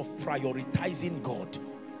place of prioritizing God.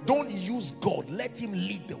 Don't use God. Let him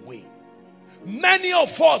lead the way. Many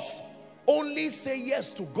of us only say yes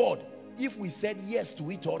to God if we said yes to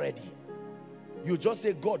it already. You just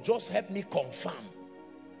say, God, just help me confirm.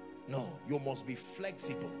 No, you must be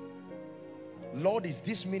flexible. Lord, is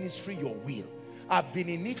this ministry your will? I've been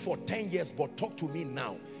in it for 10 years, but talk to me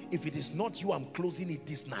now. If it is not you, I'm closing it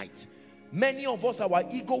this night. Many of us, our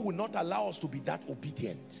ego will not allow us to be that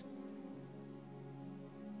obedient.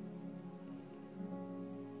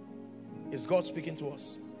 Is God speaking to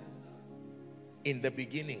us? In the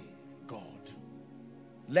beginning, God.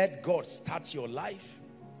 Let God start your life.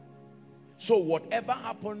 So whatever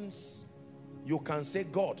happens, you can say,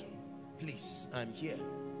 God, please, I'm here.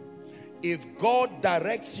 If God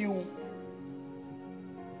directs you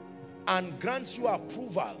and grants you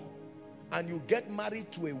approval and you get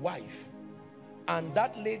married to a wife and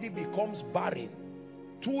that lady becomes barren,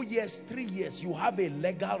 2 years, 3 years, you have a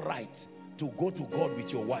legal right to go to God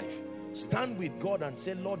with your wife. Stand with God and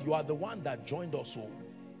say, Lord, you are the one that joined us all.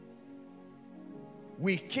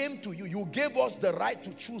 We came to you. You gave us the right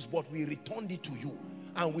to choose, but we returned it to you.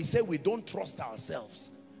 And we say we don't trust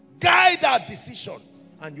ourselves. Guide our decision.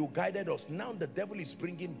 And you guided us. Now the devil is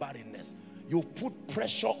bringing barrenness. You put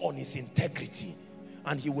pressure on his integrity.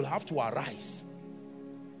 And he will have to arise.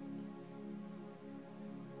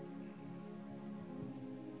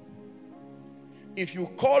 If you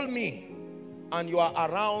call me and you are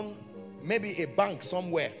around maybe a bank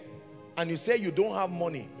somewhere and you say you don't have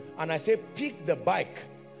money, and I say pick the bike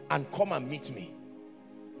and come and meet me.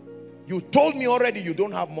 You told me already you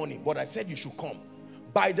don't have money, but I said you should come.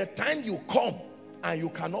 By the time you come and you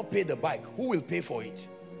cannot pay the bike, who will pay for it?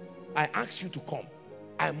 I ask you to come.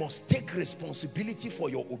 I must take responsibility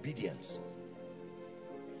for your obedience.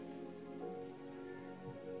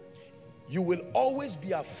 You will always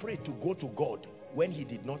be afraid to go to God when he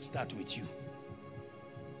did not start with you.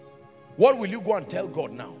 What will you go and tell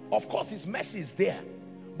God now? Of course, his mercy is there.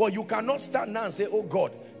 But you cannot stand now and say, oh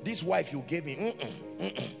God, this wife you gave me.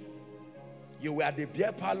 You were at the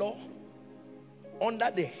beer parlor under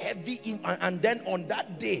the heavy, and then on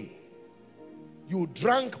that day, you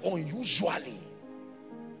drank unusually.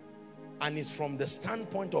 And it's from the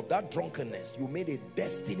standpoint of that drunkenness, you made a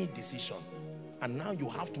destiny decision. And now you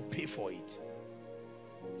have to pay for it.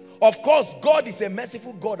 Of course, God is a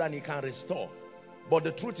merciful God and he can restore. But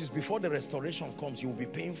the truth is, before the restoration comes, you will be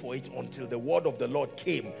paying for it until the word of the Lord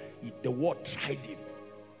came. The word tried him.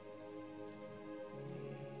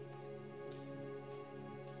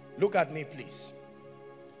 Look at me, please.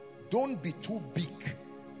 Don't be too big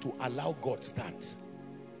to allow God start.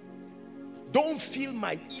 Don't feel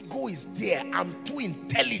my ego is there. I'm too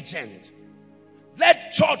intelligent.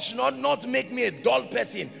 Let church not make me a dull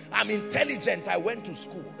person. I'm intelligent. I went to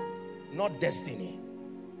school. Not destiny.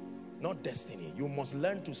 Not destiny. You must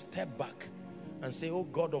learn to step back and say, oh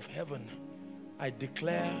God of heaven, I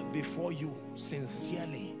declare before you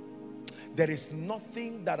sincerely, there is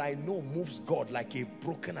nothing that I know moves God like a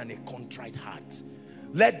broken and a contrite heart.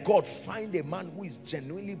 Let God find a man who is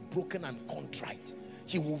genuinely broken and contrite.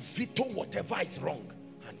 He will veto whatever is wrong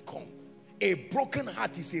and come. A broken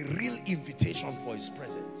heart is a real invitation for his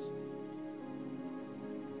presence.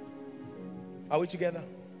 Are we together?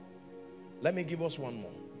 Let me give us one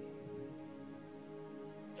more.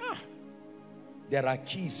 There are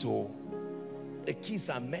keys, so the keys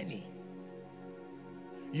are many.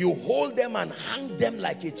 You hold them and hang them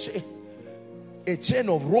like a chain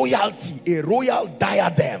of royalty, a royal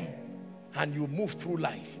diadem, and you move through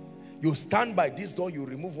life. You stand by this door, you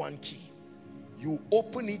remove one key, you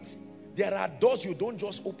open it. There are doors you don't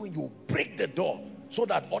just open, you break the door so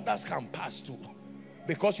that others can pass too,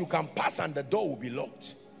 because you can pass and the door will be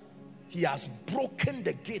locked. He has broken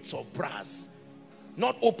the gates of brass,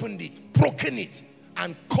 not opened it, broken it,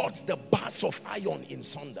 and cut the bars of iron in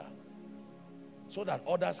sunder so that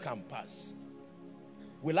others can pass.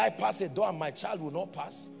 Will I pass a door and my child will not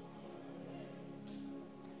pass?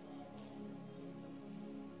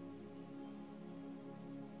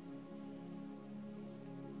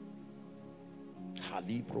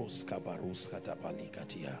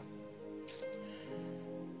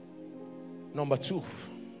 Number two,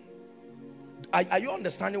 are you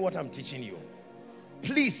understanding what I'm teaching you?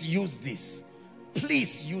 Please use this.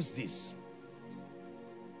 Please use this.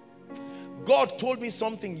 God told me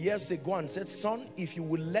something years ago and said, son, if you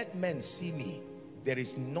will let men see me, there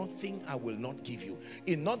is nothing I will not give you.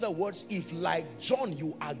 In other words, if like John,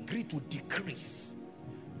 you agree to decrease.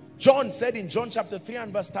 John said in John chapter 3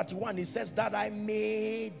 and verse 31, he says that I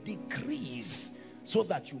may decrease so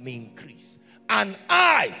that you may increase. And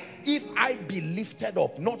I, if I be lifted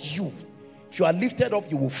up, not you. If you are lifted up,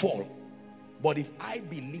 you will fall. But if I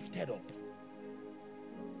be lifted up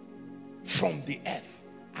from the earth,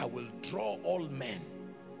 I will draw all men.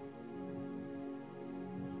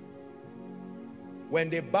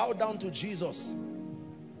 When they bow down to Jesus,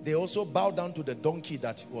 they also bow down to the donkey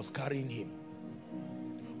that was carrying him.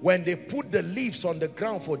 When they put the leaves on the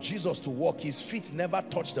ground for Jesus to walk, his feet never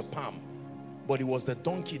touched the palm, but it was the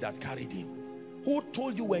donkey that carried him. Who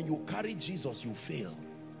told you when you carry Jesus you fail?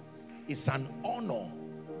 It's an honor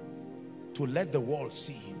to let the world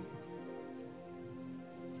see him.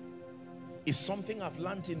 It's something I've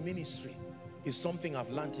learned in ministry. It's something I've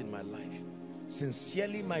learned in my life.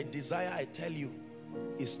 Sincerely, my desire, I tell you,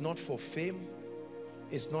 is not for fame.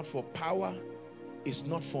 It's not for power. It's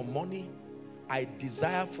not for money. I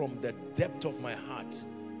desire from the depth of my heart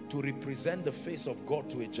to represent the face of God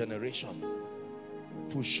to a generation.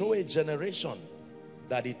 To show a generation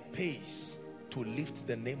that it pays to lift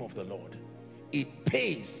the name of the Lord. It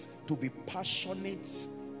pays to be passionate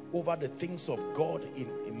over the things of God in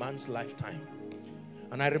a man's lifetime.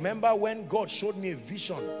 And I remember when God showed me a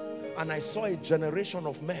vision and I saw a generation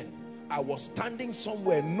of men. I was standing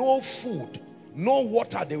somewhere, no food, no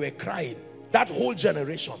water, they were crying. That whole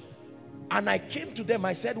generation. And I came to them,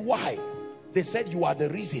 I said, why? They said, you are the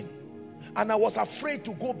reason. And I was afraid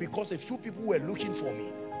to go because a few people were looking for me.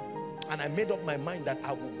 And I made up my mind that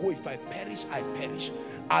I will go. If I perish, I perish.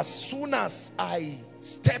 As soon as I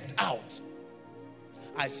stepped out,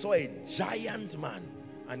 I saw a giant man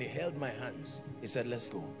and he held my hands. He said, let's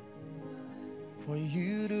go. For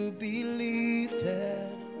you to be lifted,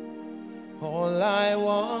 all I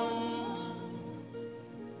want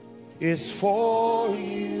is for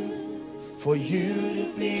you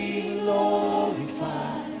to be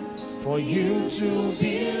glorified, for you to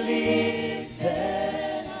be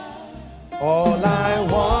lifted. All I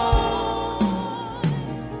want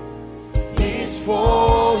is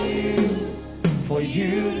for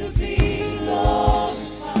you to be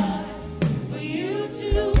glorified, for you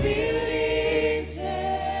to be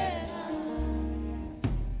lifted.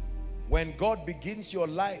 When God begins your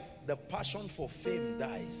life, the passion for fame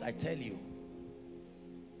dies, I tell you.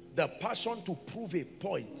 The passion to prove a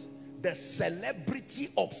point, the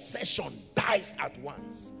celebrity obsession dies at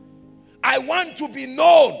once. I want to be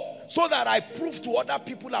known so that I prove to other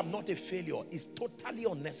people I'm not a failure. It's totally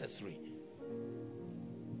unnecessary.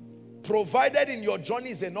 Provided in your journey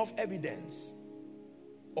is enough evidence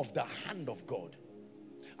of the hand of God.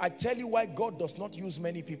 I tell you why God does not use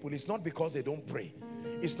many people. It's not because they don't pray.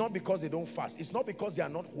 It's not because they don't fast. It's not because they are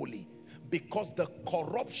not holy. Because the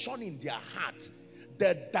corruption in their heart,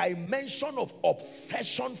 the dimension of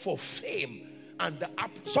obsession for fame, and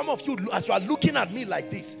some of you, as you are looking at me like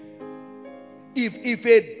this, if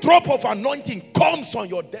a drop of anointing comes on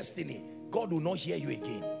your destiny, God will not hear you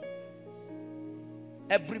again.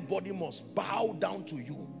 Everybody must bow down to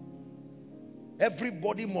you.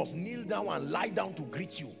 Everybody must kneel down and lie down to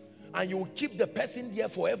greet you. And you will keep the person there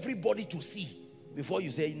for everybody to see before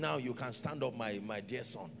you say, now you can stand up, my dear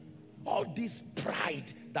son. All this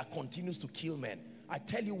pride that continues to kill men. I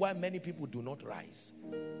tell you why many people do not rise.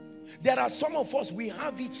 There are some of us, we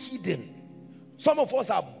have it hidden. Some of us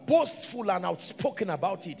are boastful and outspoken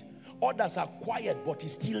about it. Others are quiet, but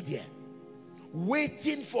it's still there,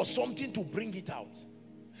 waiting for something to bring it out.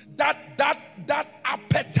 That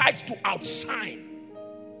appetite to outshine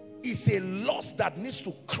is a loss that needs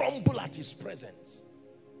to crumble at his presence.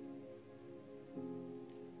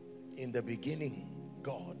 In the beginning,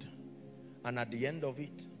 God. And at the end of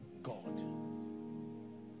it, God.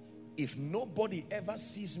 If nobody ever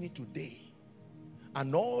sees me today,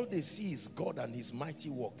 and all they see is God and his mighty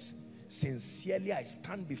works, sincerely I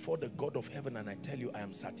stand before the God of heaven and I tell you, I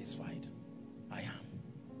am satisfied. I am.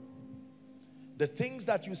 The things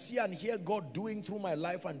that you see and hear God doing through my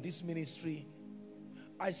life and this ministry,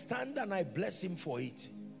 I stand and I bless him for it.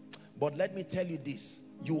 But let me tell you this.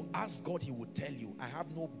 You ask God, he would tell you, I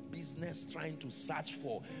have no business trying to search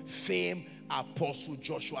for fame. Apostle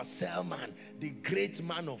Joshua Selman, the great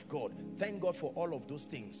man of God. Thank God for all of those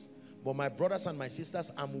things. But my brothers and my sisters,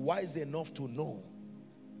 I'm wise enough to know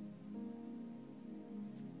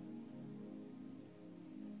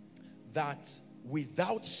that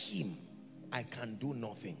without him, I can do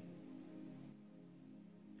nothing.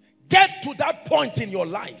 Get to that point in your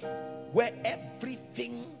life where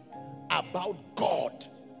everything about God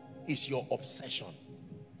is your obsession.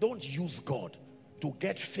 Don't use God to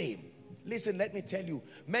get fame. Listen, let me tell you,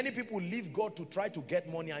 many people leave God to try to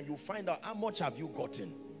get money, and you find out how much have you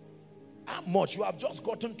gotten. How much? You have just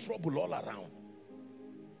gotten trouble all around.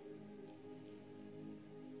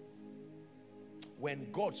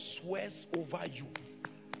 When God swears over you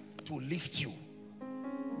to lift you,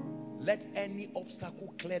 let any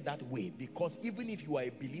obstacle clear that way, because even if you are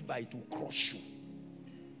a believer, it will crush you.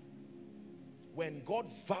 When God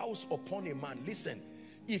vows upon a man, listen,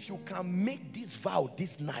 if you can make this vow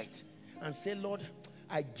this night and say, Lord,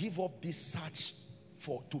 I give up this search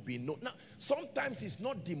for to be known. Now, sometimes it's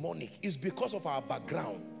not demonic, it's because of our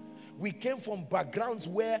background. We came from backgrounds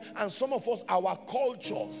where, and some of us, our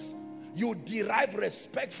cultures, you derive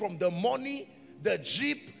respect from the money, the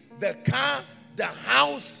jeep, the car, the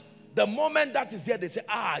house. The moment that is there, they say,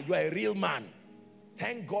 ah, you are a real man.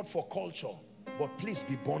 Thank God for culture. But please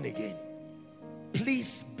be born again.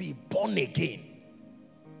 Please be born again.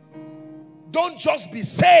 Don't just be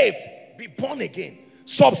saved, be born again.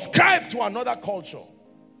 Subscribe to another culture.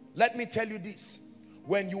 Let me tell you this.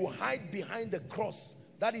 When you hide behind the cross,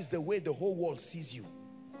 that is the way the whole world sees you.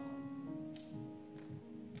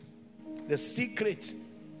 The secret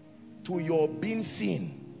to your being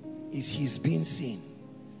seen is his being seen.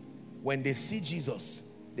 When they see Jesus,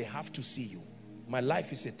 they have to see you. My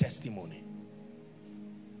life is a testimony.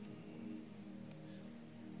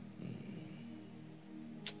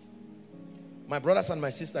 My brothers and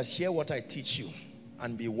my sisters, hear what I teach you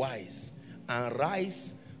and be wise and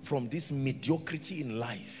rise from this mediocrity in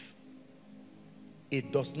life.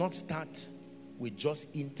 It does not start with just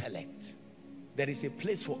intellect. There is a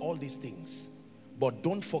place for all these things. But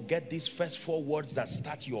don't forget these first 4 words that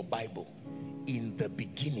start your Bible. In the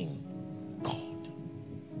beginning, God.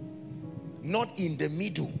 Not in the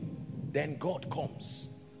middle, then God comes.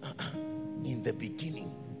 In the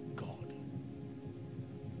beginning, God.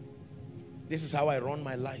 This is how I run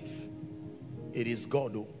my life. It is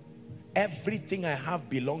God. Oh. Everything I have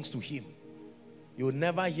belongs to him. You'll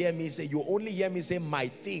never hear me say, you only hear me say my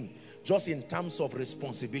thing, just in terms of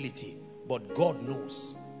responsibility. But God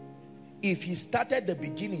knows. If he started the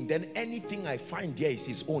beginning, then anything I find there is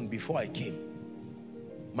his own before I came.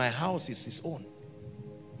 My house is his own.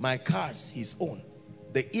 My cars, his own.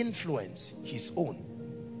 The influence, his own.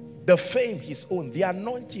 The fame, his own. The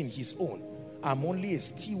anointing, his own. I'm only a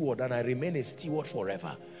steward, and I remain a steward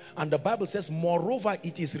forever. And the Bible says, moreover,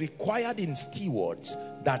 it is required in stewards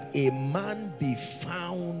that a man be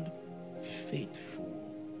found faithful.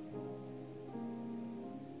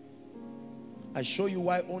 I show you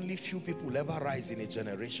why only few people ever rise in a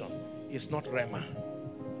generation. It's not Rema.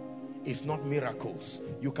 It's not miracles.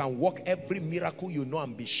 You can walk every miracle you know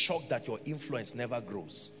and be shocked that your influence never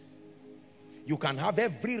grows. You can have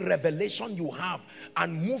every revelation you have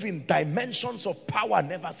and move in dimensions of power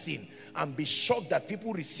never seen and be shocked that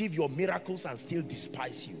people receive your miracles and still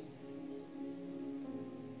despise you.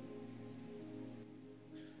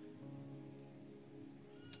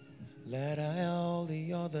 Let all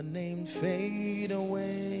the other names fade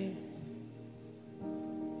away.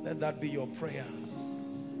 Let that be your prayer.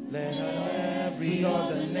 Let every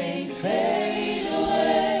other name fade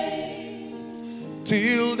away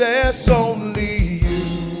till there's only you.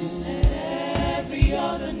 Let every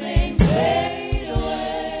other name fade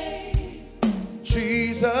away.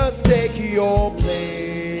 Jesus, take your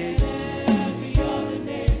place. Let every other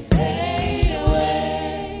name fade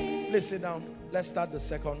away. Let's sit down. Let's start the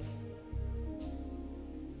second.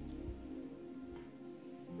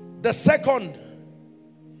 The second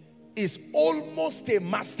is almost a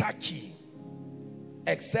master key,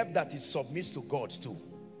 except that it submits to God too.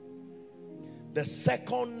 The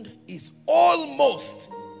second is almost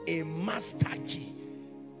a master key.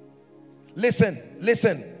 Listen,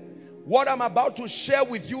 listen. What I'm about to share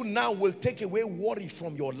with you now will take away worry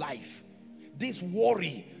from your life. This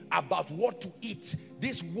worry about what to eat,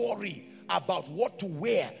 this worry about what to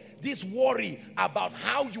wear, this worry about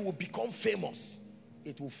how you will become famous,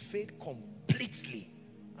 it will fade completely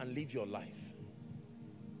and live your life.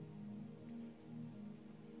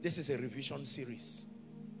 This is a revision series.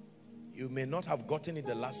 You may not have gotten it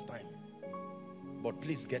the last time, but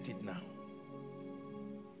please get it now.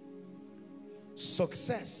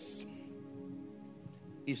 Success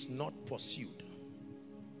is not pursued.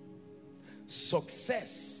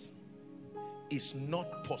 Success is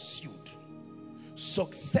not pursued.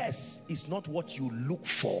 Success is not what you look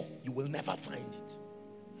for. You will never find it.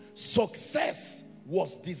 Success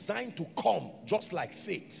was designed to come just like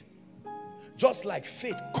faith. Just like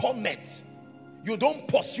faith cometh. You don't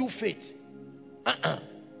pursue faith.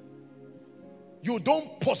 You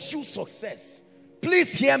don't pursue success.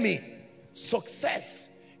 Please hear me. Success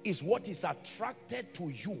is what is attracted to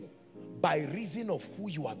you by reason of who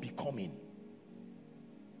you are becoming.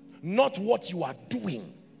 Not what you are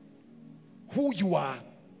doing. Who you are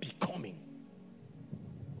becoming.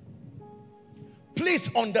 Please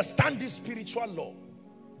understand this spiritual law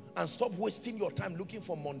and stop wasting your time looking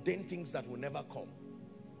for mundane things that will never come.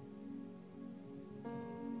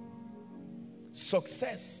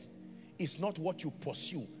 Success is not what you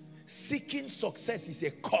pursue. Seeking success is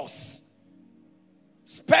a curse.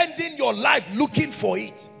 Spending your life looking for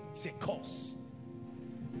it is a curse.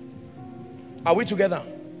 Are we together?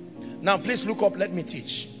 Now please look up, let me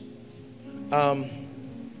teach. Come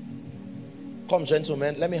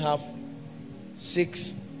gentlemen, let me have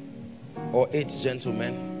 6 or 8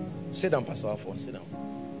 gentlemen. Sit down, Pastor Alphonse, sit down.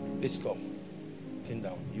 Please come. Sit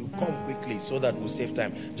down. You come quickly so that we'll save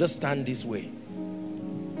time. Just stand this way.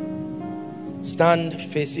 Stand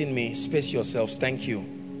facing me. Space yourselves. Thank you.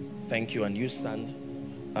 Thank you. And you stand.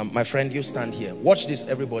 My friend, you stand here. Watch this,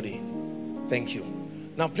 everybody. Thank you.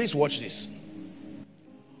 Now, please watch this.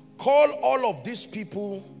 Call all of these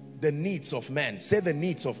people the needs of men. Say the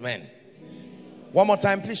needs of men. One more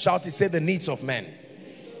time, please shout it. Say the needs of men.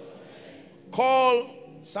 Call,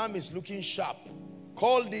 Sam is looking sharp.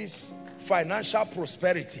 Call this financial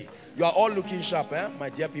prosperity. You are all looking sharp, eh? My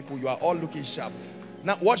dear people, you are all looking sharp.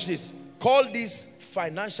 Now, watch this. Call this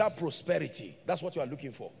financial prosperity. That's what you are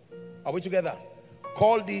looking for. Are we together?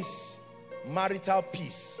 Call this marital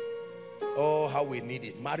peace. Oh, how we need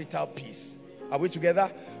it. Marital peace. Are we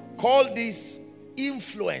together? Call this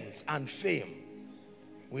influence and fame.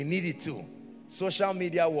 We need it too. Social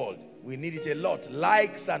media world, we need it a lot.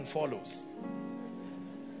 Likes and follows.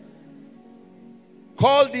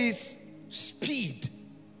 Call this speed.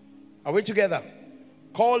 Are we together?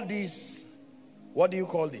 Call this, what do you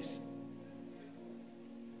call this?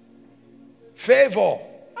 Favor.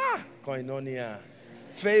 Koinonia.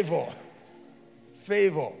 Favor.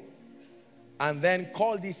 Favor. And then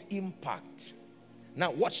call this impact.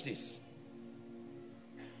 Now watch this.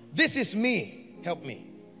 This is me. Help me.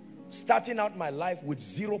 Starting out my life with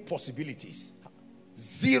 0 possibilities.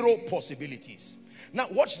 0 possibilities. Now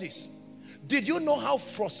watch this. Did you know how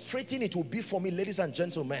frustrating it will be for me, ladies and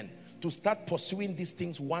gentlemen, to start pursuing these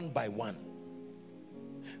things one by one?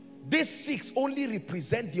 These 6 only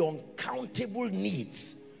represent the uncountable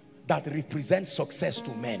needs that represent success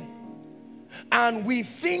to men. And we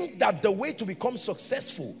think that the way to become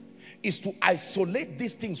successful is to isolate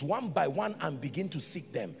these things one by one and begin to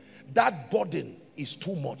seek them. That burden is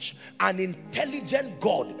too much. An intelligent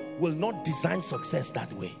God will not design success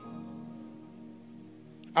that way.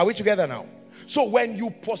 Are we together now? So when you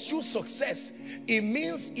pursue success, it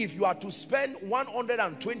means if you are to spend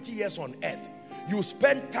 120 years on earth, you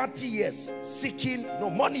spend 30 years seeking, no,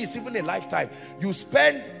 money is even a lifetime. You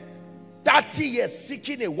spend 30 years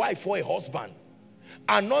seeking a wife or a husband.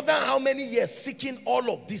 Another how many years seeking all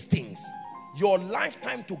of these things? Your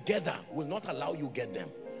lifetime together will not allow you get them.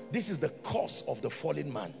 This is the curse of the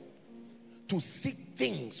fallen man. To seek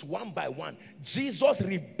things one by one. Jesus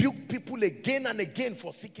rebuked people again and again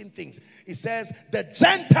for seeking things. He says, the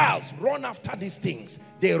Gentiles run after these things.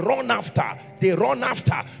 They run after.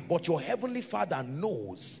 But your heavenly Father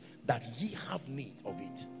knows that ye have need of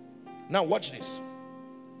it. Now watch this.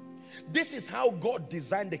 This is how God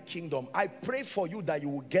designed the kingdom. I pray for you that you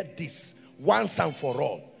will get this once and for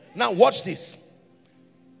all. Now watch this.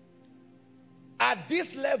 At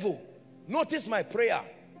this level, notice my prayer.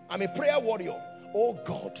 I'm a prayer warrior. Oh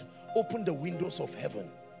God, open the windows of heaven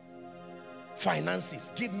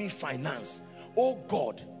Finances, give me finance. Oh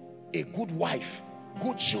God, a good wife,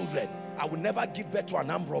 good children. I will never give birth to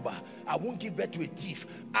an armed robber. I won't give birth to a thief.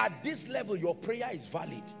 At this level, your prayer is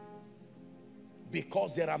valid,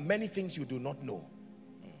 because there are many things you do not know.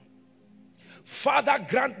 Father,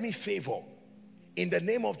 grant me favor in the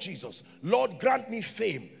name of Jesus. Lord, grant me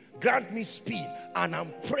fame, grant me speed. And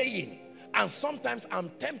I'm praying, and sometimes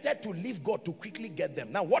I'm tempted to leave God to quickly get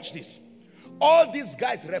them. Now watch this. All these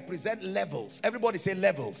guys represent levels. Everybody say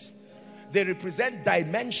levels. They represent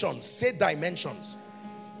dimensions. Say dimensions.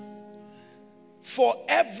 For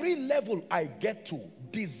every level I get to,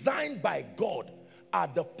 designed by God, are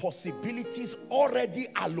the possibilities already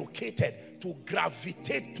allocated to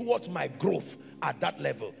gravitate towards my growth at that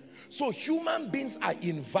level. So human beings are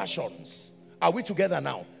in versions. Are we together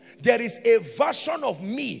now? There is a version of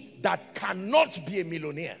me that cannot be a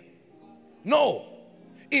millionaire. No.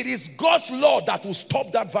 It is God's law that will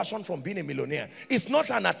stop that version from being a millionaire. It's not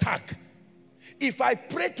an attack. If I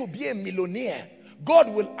pray to be a millionaire, God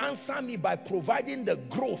will answer me by providing the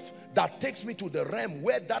growth that takes me to the realm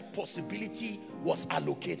where that possibility was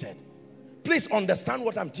allocated. Please understand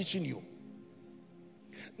what I'm teaching you.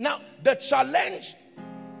 Now, the challenge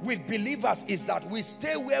with believers is that we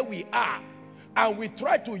stay where we are and we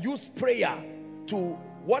try to use prayer to,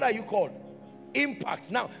 what are you called?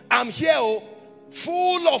 Impacts. Now, I'm here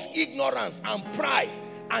full of ignorance and pride,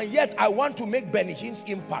 and yet I want to make Benny Hinn's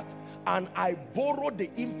impact. And I borrowed the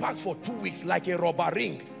impact for 2 weeks like a rubber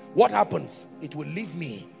ring. What happens? It will leave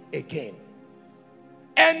me again.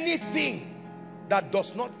 Anything that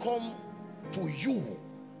does not come to you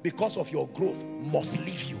because of your growth must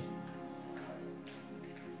leave you.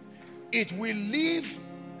 It will leave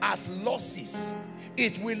as losses.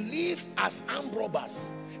 It will leave as armed robbers.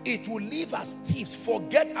 It will leave as thieves.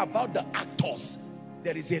 Forget about the actors.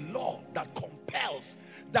 There is a law that compels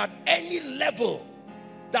that any level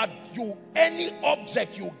that any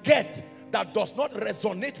object you get that does not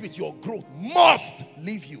resonate with your growth must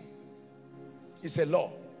leave you. It's a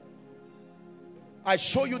law. I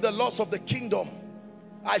show you the laws of the kingdom.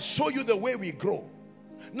 I show you the way we grow.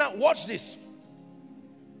 Now watch this.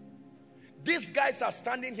 These guys are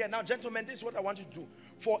standing here. Now gentlemen, this is what I want you to do.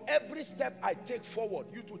 For every step I take forward,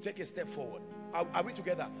 you two take a step forward. Are we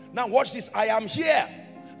together? Now watch this. I am here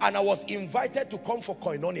and I was invited to come for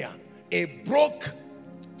koinonia. A broke,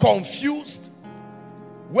 confused,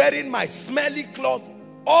 wearing my smelly cloth.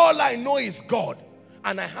 All I know is God.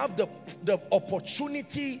 And I have the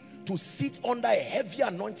opportunity to sit under a heavy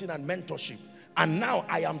anointing and mentorship. And now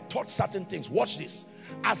I am taught certain things. Watch this.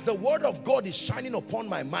 As the word of God is shining upon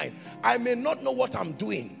my mind, I may not know what I'm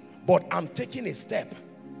doing, but I'm taking a step.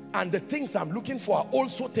 And the things I'm looking for are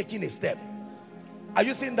also taking a step. Are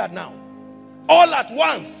you seeing that now? All at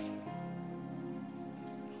once.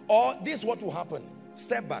 Or this is what will happen.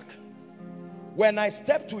 Step back. When I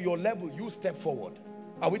step to your level, you step forward.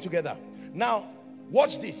 Are we together? Now,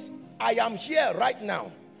 watch this. I am here right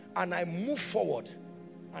now and I move forward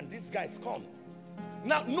and these guys come.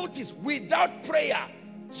 Now notice, without prayer,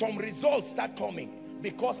 some results start coming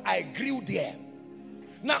because I grew there.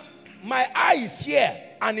 Now, my eye is here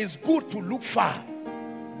and it's good to look far,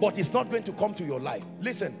 but it's not going to come to your life.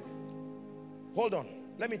 Listen, hold on.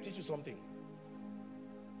 Let me teach you something.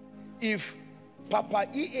 If Papa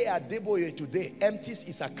E.A. Adeboye today empties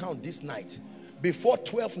his account this night, before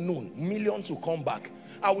 12 noon, millions will come back.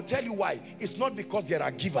 I will tell you why. It's not because there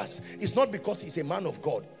are givers. It's not because he's a man of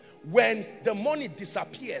God. When the money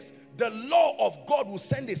disappears, the law of God will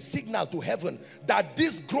send a signal to heaven that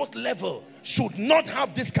this growth level should not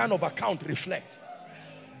have this kind of account reflect.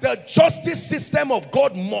 The justice system of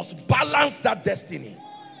God must balance that destiny.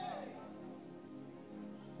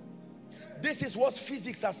 This is what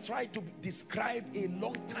physics has tried to describe a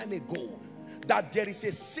long time ago. That there is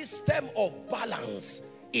a system of balance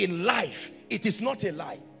in life. It is not a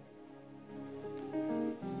lie.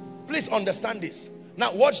 Please understand this.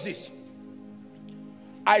 Now watch this.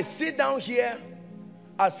 I sit down here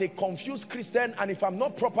as a confused Christian, and if I'm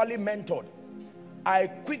not properly mentored, I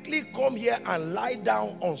quickly come here and lie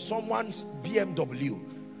down on someone's BMW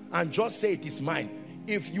and just say it is mine.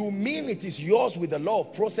 If you mean it is yours with the law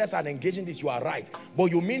of process and engaging this, you are right.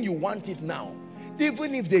 But you mean you want it now.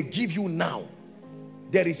 Even if they give you now,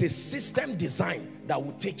 there is a system design that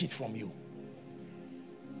will take it from you.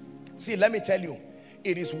 See, let me tell you,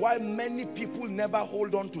 it is why many people never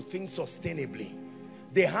hold on to things sustainably.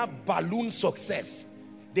 They have balloon success.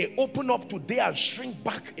 They open up today and shrink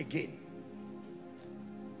back again.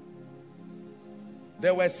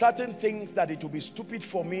 There were certain things that it would be stupid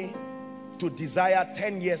for me to desire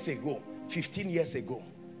 10 years ago, 15 years ago.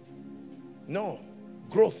 No,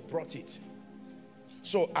 growth brought it.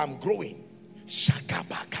 So I'm growing.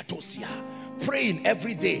 Praying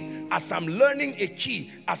every day. As I'm learning a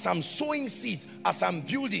key, as I'm sowing seeds, as I'm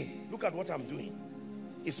building, look at what I'm doing.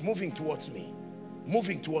 It's moving towards me.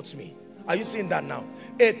 Moving towards me. Are you seeing that now?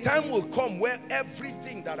 A time will come where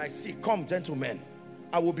everything that I see, come gentlemen,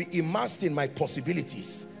 I will be immersed in my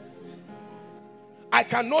possibilities. I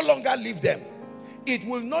can no longer leave them. It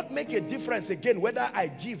will not make a difference again whether I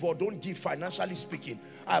give or don't give, financially speaking.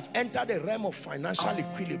 I've entered a realm of financial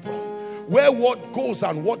equilibrium where what goes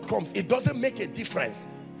and what comes, it doesn't make a difference.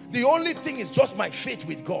 The only thing is just my faith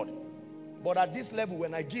with God. But at this level,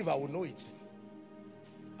 when I give, I will know it.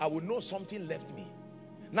 I will know something left me.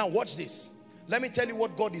 Now watch this. Let me tell you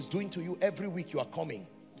what God is doing to you every week you are coming.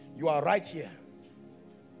 You are right here.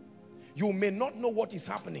 You may not know what is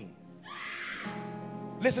happening.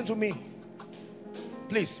 Listen to me.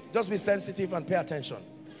 Please, just be sensitive and pay attention.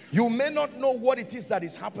 You may not know what it is that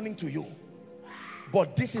is happening to you,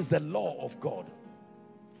 but this is the law of God.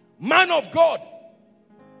 Man of God,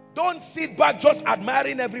 don't sit back just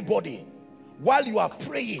admiring everybody. While you are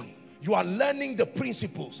praying, you are learning the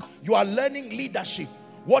principles. You are learning leadership.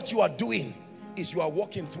 What you are doing is you are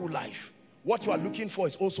walking through life. What you are looking for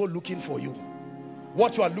is also looking for you.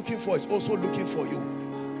 What you are looking for is also looking for you.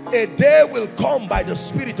 A day will come by the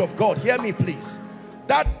Spirit of God. Hear me, please.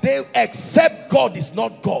 That day, except God is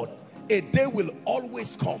not God, a day will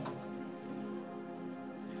always come.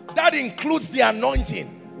 That includes the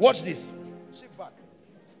anointing. Watch this. Shift back.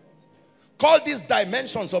 Call these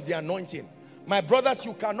dimensions of the anointing. My brothers,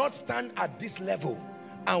 you cannot stand at this level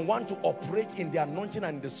and want to operate in the anointing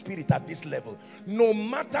and the Spirit at this level. No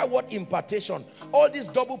matter what impartation, all this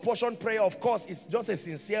double portion prayer, of course, is just a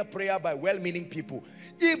sincere prayer by well-meaning people.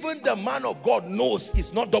 Even the man of God knows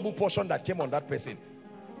it's not double portion that came on that person.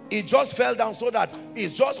 It just fell down, so that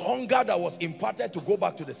it's just hunger that was imparted to go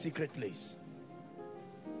back to the secret place.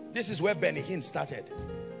 This is where Benny Hinn started.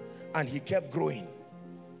 And he kept growing.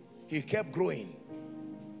 He kept growing.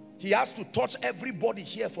 He has to touch everybody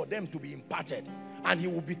here for them to be imparted. And he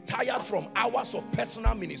will be tired from hours of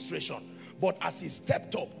personal ministration. But as he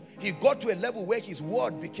stepped up, he got to a level where his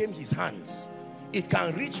word became his hands. It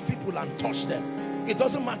can reach people and touch them. It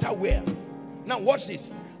doesn't matter where. Now watch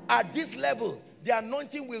this. At this level, the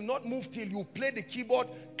anointing will not move till you play the keyboard,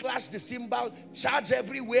 clash the cymbal, charge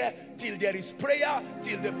everywhere, till there is prayer,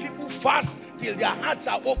 till the people fast, till their hearts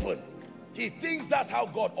are open. He thinks that's how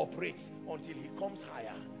God operates until he comes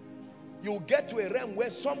higher. You get to a realm where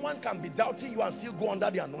someone can be doubting you and still go under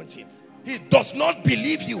the anointing. He does not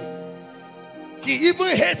believe you. He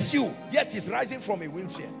even hates you, yet he's rising from a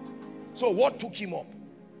wheelchair. So what took him up?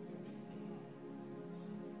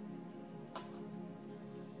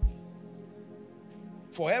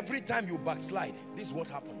 For every time you backslide, this is what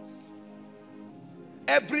happens.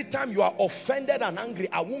 Every time you are offended and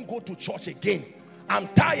angry, I won't go to church again. I'm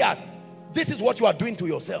tired. This is what you are doing to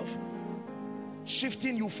yourself.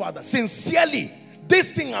 Shifting you further. Sincerely,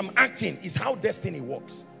 this thing I'm acting is how destiny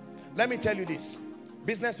works. Let me tell you this.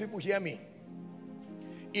 Business people, hear me.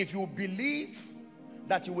 If you believe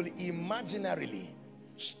that you will imaginarily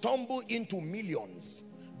stumble into millions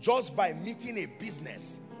just by meeting a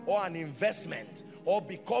business or an investment, or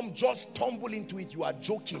become just stumble into it, you are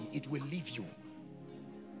joking. It will leave you.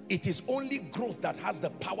 It is only growth that has the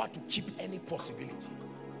power to keep any possibility.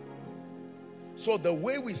 So the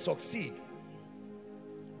way we succeed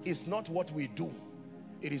is not what we do,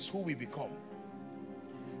 it is who we become.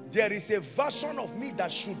 There is a version of me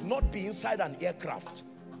that should not be inside an aircraft.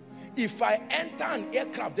 If I enter an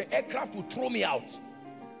aircraft, the aircraft will throw me out.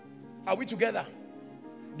 Are we together?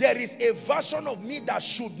 There is a version of me that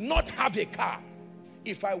should not have a car.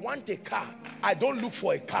 If I want a car, I don't look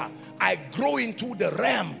for a car. I grow into the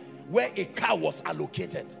realm where a car was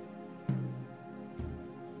allocated.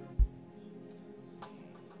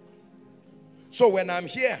 So when I'm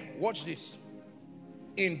here, watch this.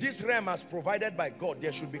 In this realm as provided by God,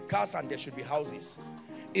 there should be cars and there should be houses.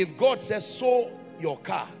 If God says, sow your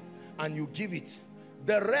car, and you give it,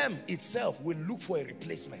 the realm itself will look for a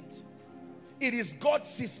replacement. It is God's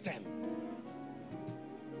system.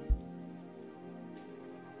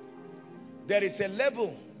 There is a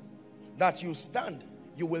level that you stand,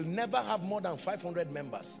 you will never have more than 500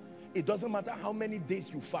 members. It doesn't matter how many days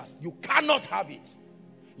you fast. You cannot have it.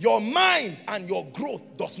 Your mind and your growth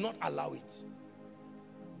does not allow it.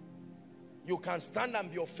 You can stand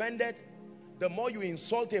and be offended. The more you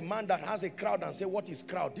insult a man that has a crowd and say, what is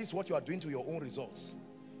crowd? This is what you are doing to your own results.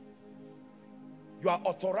 You are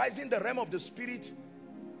authorizing the realm of the spirit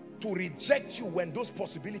to reject you when those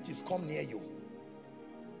possibilities come near you.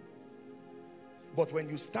 But when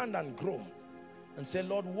you stand and grow and say,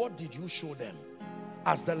 Lord, what did you show them?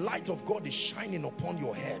 As the light of God is shining upon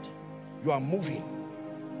your head, you are moving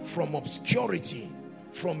from obscurity,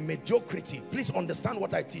 from mediocrity. Please understand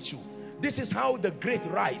what I teach you. This is how the great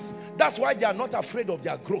rise. That's why they are not afraid of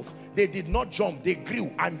their growth. They did not jump, they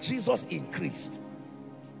grew, and Jesus increased.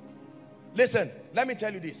 Listen, let me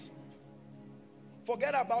tell you this.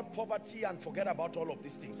 Forget about poverty and forget about all of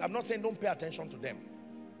these things. I'm not saying don't pay attention to them.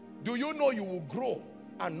 Do you know you will grow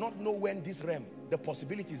and not know when this realm, the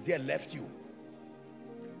possibilities there left you?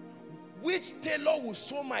 Which tailor will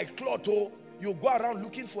sew my cloth? Oh, you go around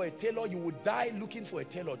looking for a tailor, you will die looking for a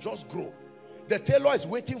tailor. Just grow. The tailor is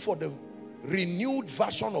waiting for the renewed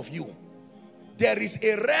version of you. There is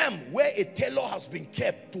a realm where a tailor has been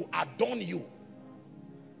kept to adorn you.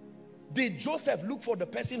 Did Joseph look for the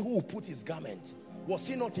person who will put his garment? Was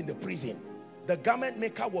he not in the prison? The garment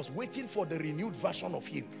maker was waiting for the renewed version of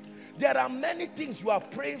him. There are many things you are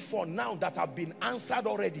praying for now that have been answered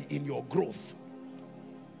already in your growth.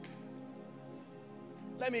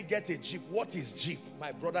 Let me get a Jeep. What is Jeep,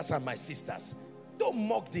 my brothers and my sisters? Don't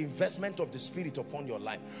mock the investment of the Spirit upon your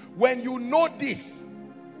life. When you know this,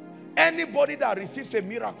 anybody that receives a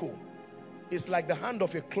miracle, it's like the hand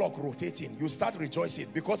of a clock rotating. You start rejoicing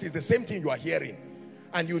because it's the same thing you are hearing.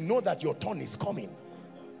 And you know that your turn is coming.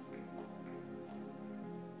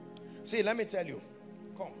 See, let me tell you.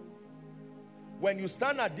 Come. When you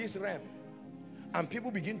stand at this realm and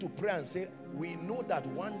people begin to pray and say, we know that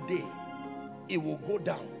one day it will go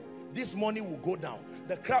down. This money will go down.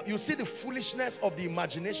 The crowd, you see the foolishness of the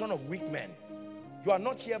imagination of weak men. You are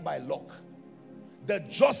not here by luck. The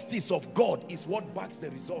justice of God is what backs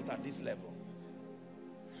the result at this level.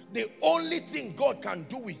 The only thing God can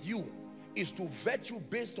do with you is to vet you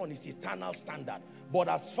based on his eternal standard. But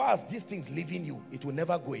as far as these things live in you, it will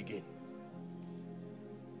never go again.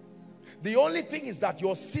 The only thing is that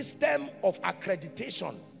your system of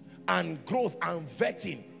accreditation and growth and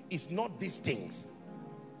vetting is not these things.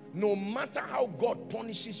 No matter how God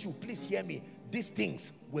punishes you, please hear me, these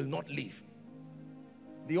things will not live.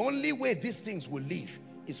 The only way these things will live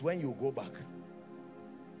is when you go back.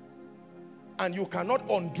 And you cannot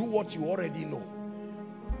undo what you already know.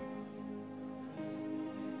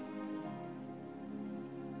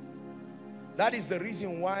 That is the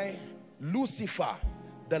reason why Lucifer,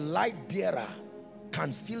 the light bearer,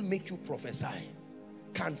 can still make you prophesy,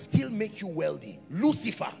 can still make you wealthy.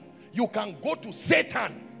 Lucifer, you can go to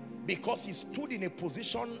Satan because he stood in a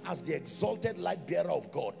position as the exalted light bearer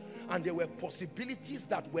of God, and there were possibilities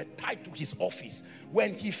that were tied to his office.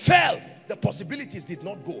 When he fell, the possibilities did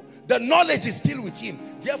not go. The knowledge is still with him,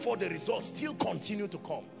 therefore the results still continue to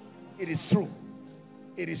come. It is true.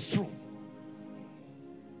 It is true.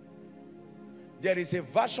 There is a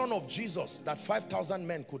version of Jesus that 5,000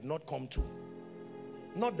 men could not come to.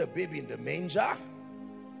 Not the baby in the manger,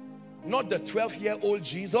 not the 12-year-old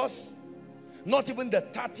Jesus, not even the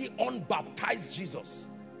 30 unbaptized Jesus.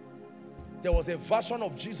 There was a version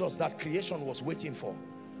of Jesus that creation was waiting for.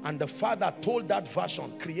 And the Father told that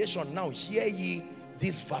version, creation, now hear ye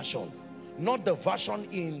this version. Not the version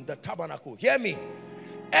in the tabernacle. Hear me.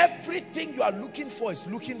 Everything you are looking for is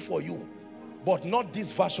looking for you, but not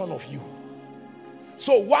this version of you.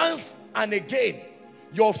 So once and again,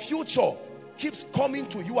 your future keeps coming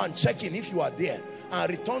to you and checking if you are there,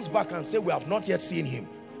 and returns back and say, we have not yet seen him.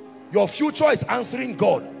 Your future is answering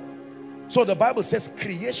God. So the Bible says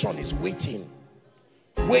creation is waiting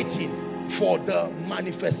for the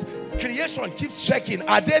manifest. Creation keeps checking,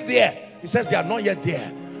 are they there? He says they are not yet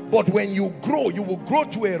there. But when you grow, you will grow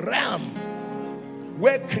to a realm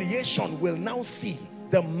where creation will now see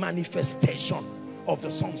the manifestation of the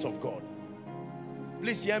sons of God.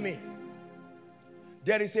 Please hear me.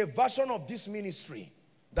 There is a version of this ministry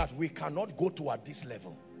that we cannot go to at this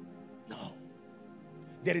level. No.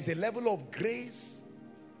 There is a level of grace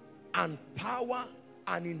and power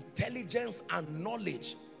and intelligence and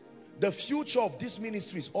knowledge. The future of this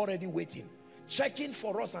ministry is already waiting, checking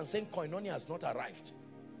for us and saying koinonia has not arrived.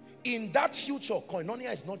 In that future,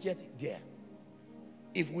 koinonia is not yet there.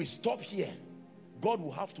 If we stop here, God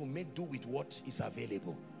will have to make do with what is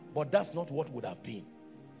available. But that's not what would have been.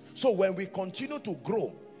 So when we continue to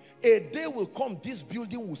grow, a day will come, this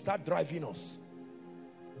building will start driving us.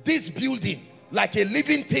 This building, like a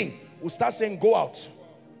living thing, will start saying, go out.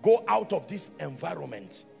 Go out of this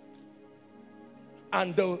environment.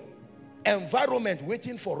 And the environment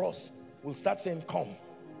waiting for us will start saying, come,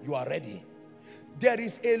 you are ready. There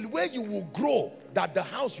is a way you will grow that the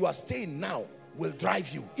house you are staying now will drive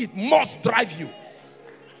you. It must drive you.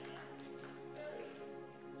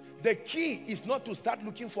 The key is not to start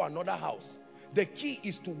looking for another house. The key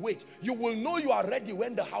is to wait. You will know you are ready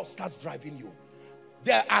when the house starts driving you.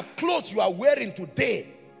 There are clothes you are wearing today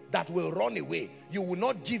that will run away. You will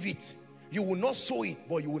not give it. You will not sew it,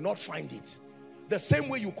 but you will not find it. The same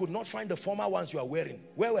way you could not find the former ones you are wearing.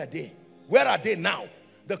 Where were they? Where are they now?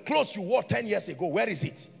 The clothes you wore 10 years ago, where is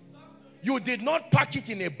it? You did not pack it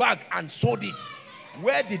in a bag and sewed it.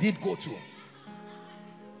 Where did it go to?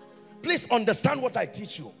 Please understand what I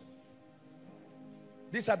teach you.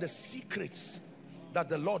 These are the secrets that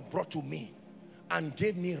the Lord brought to me and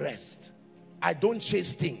gave me rest. I don't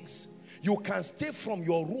chase things. You can stay from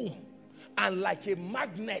your room and like a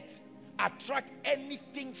magnet attract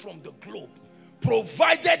anything from the globe.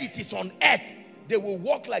 Provided it is on earth, they will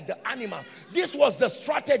walk like the animals. This was the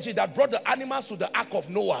strategy that brought the animals to the ark of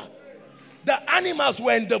Noah. The animals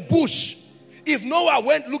were in the bush. If Noah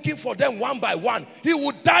went looking for them one by one, he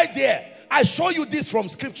would die there. I show you this from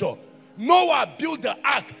scripture. Noah built the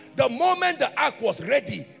ark. The moment the ark was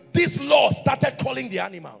ready, this law started calling the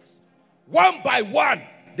animals. One by one,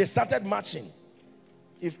 they started marching.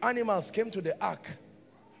 If animals came to the ark,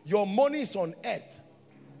 your money is on earth,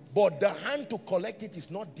 but the hand to collect it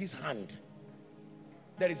is not this hand.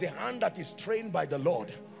 There is a hand that is trained by the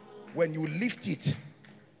Lord. When you lift it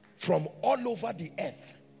from all over the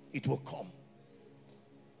earth, it will come.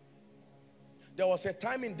 There was a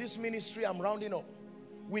time in this ministry, I'm rounding up,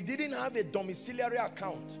 we didn't have a domiciliary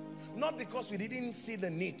account. Not because we didn't see the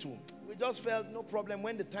need to. We just felt no problem.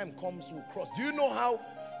 When the time comes, we'll cross. Do you know how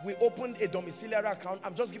we opened a domiciliary account?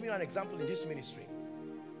 I'm just giving you an example in this ministry.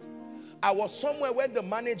 I was somewhere when the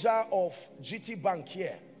manager of GT Bank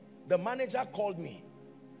here, the manager called me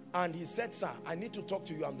and he said, sir, I need to talk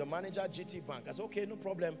to you. I'm the manager at GT Bank. I said, okay, no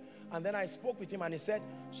problem. And then I spoke with him and he said,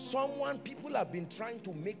 people have been trying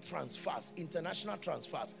to make transfers, international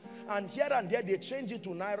transfers. And here and there, they change it to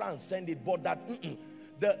Naira and send it. But that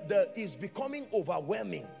is becoming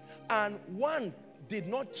overwhelming. And one did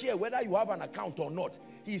not care whether you have an account or not.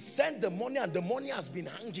 He sent the money and the money has been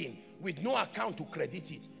hanging with no account to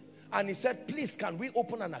credit it. And he said, please, can we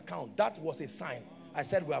open an account? That was a sign. I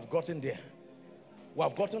said, we have gotten there. We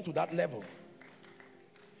have gotten to that level.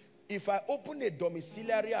 If I open a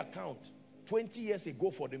domiciliary account 20 years ago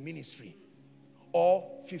for the ministry or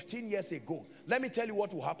 15 years ago, let me tell you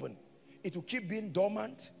what will happen. It will keep being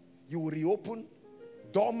dormant. You will reopen,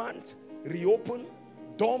 dormant, reopen,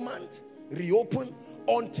 dormant, reopen,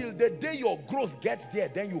 until the day your growth gets there,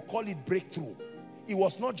 then you call it breakthrough. It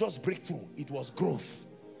was not just breakthrough, it was growth.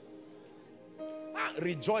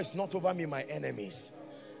 Rejoice not over me, my enemies.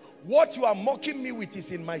 What you are mocking me with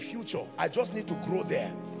is in my future. I just need to grow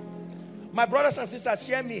there. My brothers and sisters,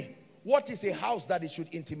 hear me. What is a house that it should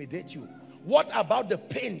intimidate you? What about the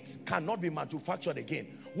paint cannot be manufactured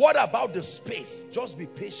again? What about the space? Just be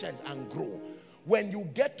patient and grow. When you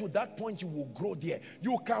get to that point, you will grow there.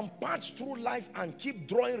 You can patch through life and keep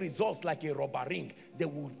drawing results like a rubber ring. They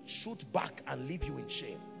will shoot back and leave you in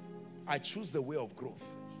shame. I choose the way of growth.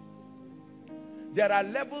 There are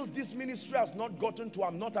levels this ministry has not gotten to.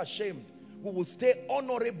 I'm not ashamed. We will stay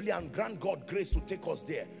honorably and grant God grace to take us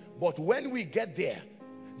there. But when we get there,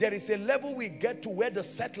 there is a level we get to where the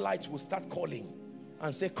satellites will start calling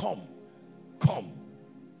and say, come, come,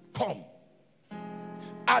 come.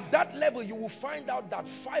 At that level, you will find out that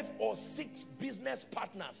 5 or 6 business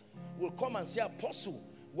partners will come and say, Apostle,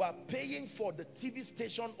 we are paying for the TV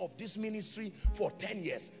station of this ministry for 10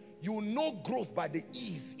 years. You know growth by the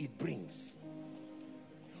ease it brings.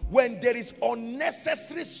 When there is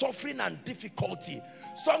unnecessary suffering and difficulty,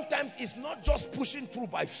 sometimes it's not just pushing through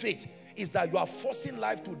by faith, it's that you are forcing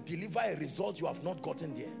life to deliver a result you have not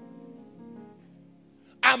gotten there.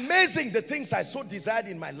 Amazing the things I so desired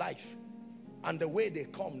in my life and the way they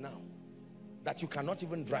come now, that you cannot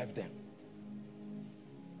even drive them.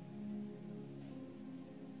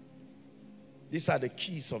 These are the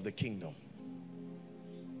keys of the kingdom.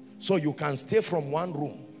 So you can stay from one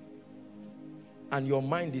room and your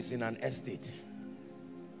mind is in an estate.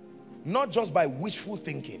 Not just by wishful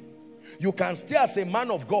thinking. You can stay as a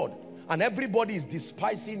man of God and everybody is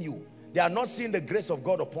despising you. They are not seeing the grace of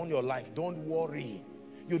God upon your life. Don't worry.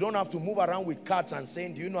 You don't have to move around with cards and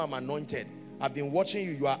saying, do you know I'm anointed? I've been watching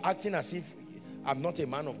you. You are acting as if I'm not a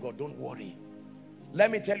man of God. Don't worry.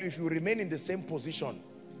 Let me tell you, if you remain in the same position,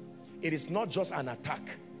 it is not just an attack.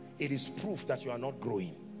 It is proof that you are not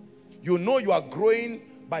growing. You know you are growing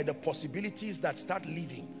by the possibilities that start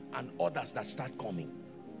leaving and others that start coming.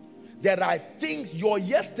 There are things, your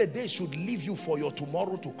yesterday should leave you for your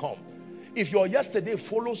tomorrow to come. If your yesterday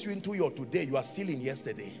follows you into your today, you are still in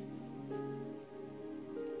yesterday.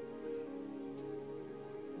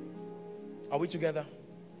 Are we together?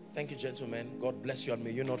 Thank you, gentlemen. God bless you and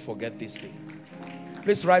may you not forget this thing.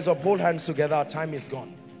 Please rise up, hold hands together. Our time is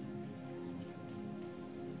gone.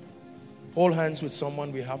 Hold hands with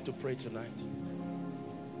someone. We have to pray tonight.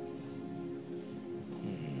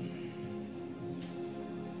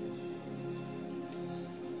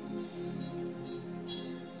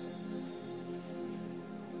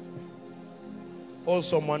 Hold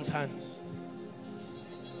someone's hands.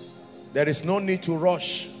 There is no need to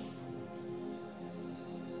rush.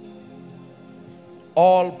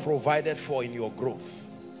 All provided for in your growth.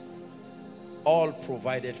 All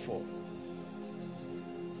provided for.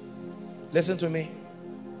 Listen to me.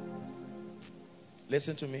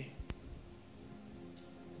 Listen to me.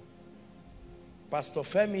 Pastor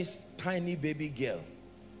Femi's tiny baby girl.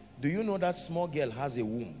 Do you know that small girl has a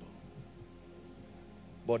womb?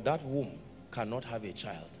 But that womb cannot have a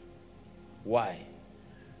child. Why?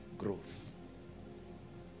 Growth.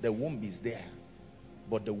 The womb is there,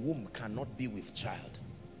 but the womb cannot be with child.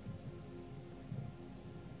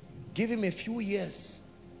 Give him a few years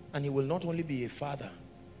and he will not only be a father,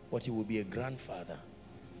 but he will be a grandfather.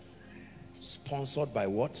 Sponsored by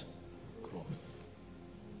what? Growth.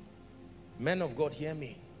 Men of God, hear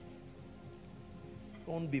me.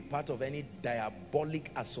 Don't be part of any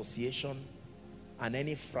diabolic association and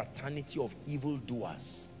any fraternity of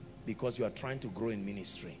evildoers because you are trying to grow in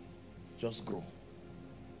ministry. Just grow.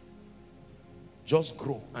 Just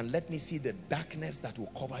grow and let me see the darkness that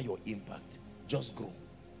will cover your impact. Just grow.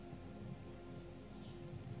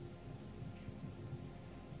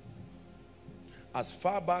 As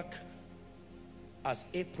far back as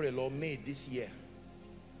April or May this year,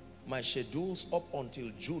 my schedules up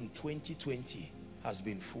until June 2020 has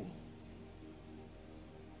been full.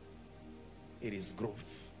 It is growth.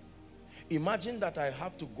 Imagine that I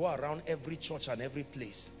have to go around every church and every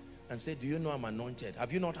place and say, do you know I'm anointed?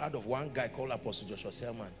 Have you not heard of one guy called Apostle Joshua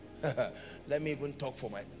Selman? Let me even talk for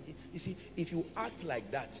my... You see, if you act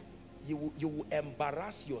like that, you will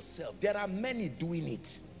embarrass yourself. There are many doing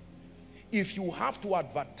it. If you have to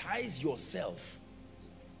advertise yourself,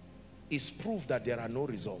 it's proof that there are no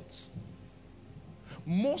results.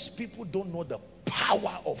 Most people don't know the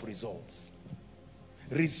power of results.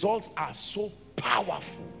 Results are so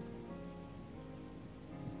powerful.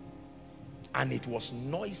 And it was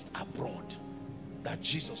noised abroad that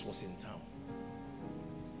Jesus was in town.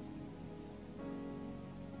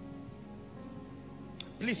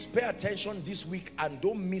 Please pay attention this week and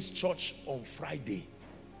don't miss church on Friday.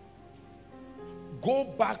 Go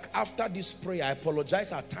back after this prayer. I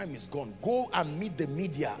apologize, our time is gone. Go and meet the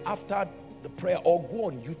media after the prayer or go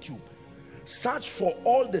on YouTube. Search for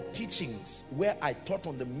all the teachings where I taught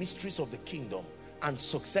on the mysteries of the kingdom and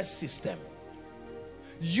success system.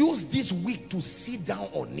 Use this week to sit down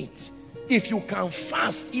on it. If you can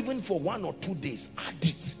fast even for 1 or 2 days, add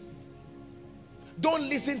it. Don't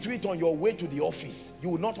listen to it on your way to the office. You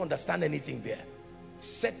will not understand anything there.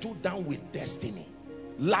 Settle down with destiny.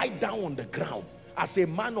 Lie down on the ground. As a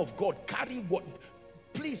man of God, carry what?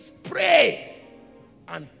 Please pray.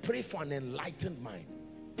 And pray for an enlightened mind.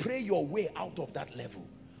 Pray your way out of that level.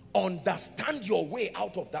 Understand your way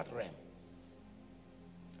out of that realm.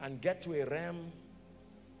 And get to a realm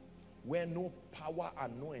where no power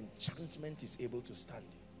and no enchantment is able to stand.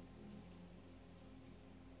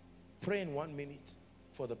 Pray in 1 minute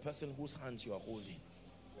for the person whose hands you are holding.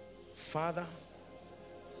 Father,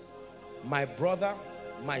 my brother,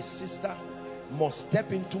 my sister must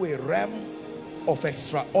step into a realm of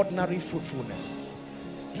extraordinary fruitfulness.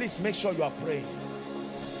 Please make sure you are praying.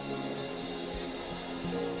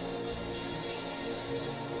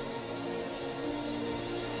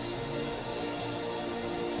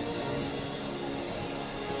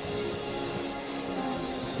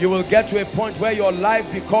 You will get to a point where your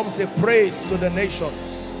life becomes a praise to the nations.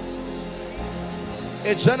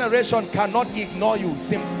 A generation cannot ignore you.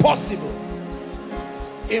 It's impossible.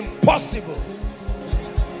 Impossible.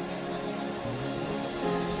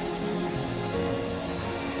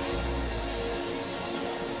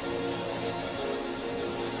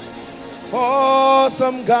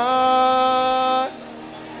 Awesome God,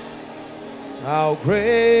 how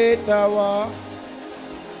great thou art.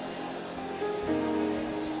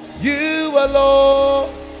 You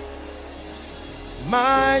alone,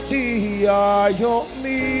 mighty are your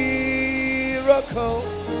miracles.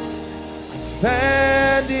 I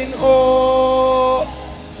stand in awe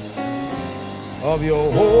of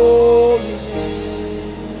your holy name.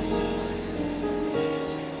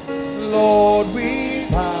 Lord, we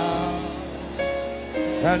bow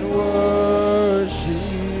and worship.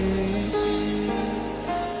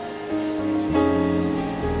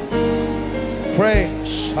 Pray.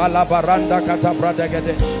 Alabaranda katabrada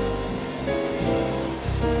gedesh.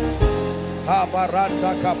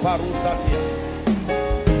 Abaranda kaparusatia.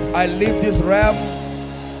 I leave this realm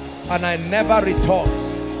and I never return.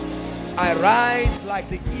 I rise like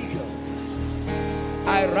the eagle.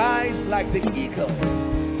 I rise like the eagle.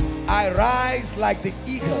 I rise like the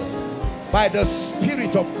eagle by the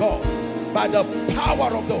Spirit of God, by the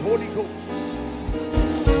power of the Holy Ghost.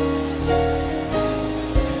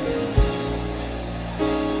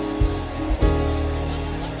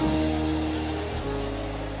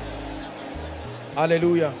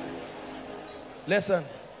 Hallelujah. Listen,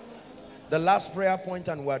 the last prayer point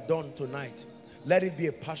and we're done tonight. Let it be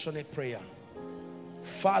a passionate prayer.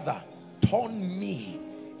 Father, turn me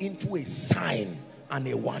into a sign and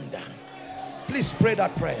a wonder. Please pray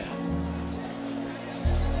that prayer.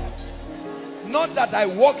 Not that I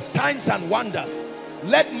work signs and wonders.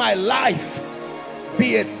 Let my life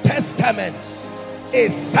be a testament, a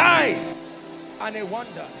sign and a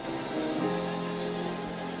wonder.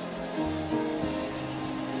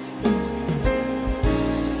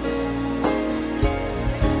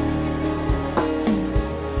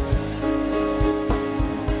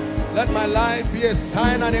 Let my life be a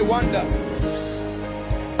sign and a wonder.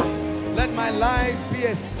 Let my life be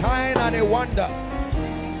a sign and a wonder.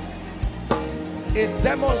 A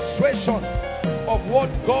demonstration of what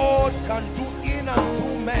God can do in and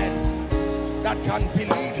through men that can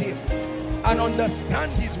believe him and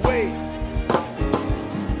understand his ways.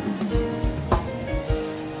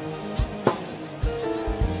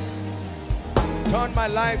 Turn my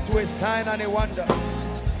life to a sign and a wonder.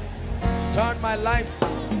 Turn my life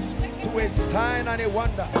to a sign and a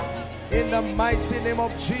wonder. In the mighty name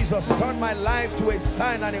of Jesus, turn my life to a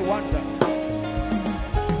sign and a wonder.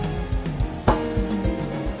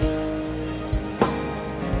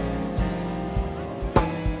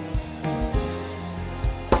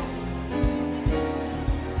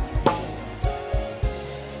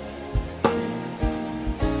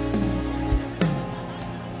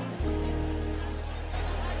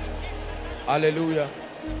 Hallelujah.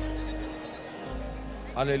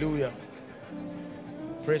 Hallelujah.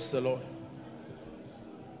 Praise the Lord.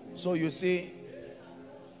 So you see,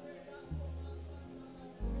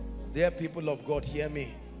 dear people of God, hear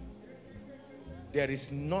me. There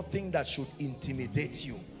is nothing that should intimidate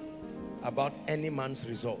you about any man's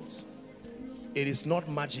results. It is not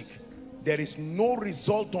magic. There is no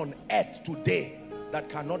result on earth today that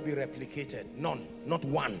cannot be replicated. None, not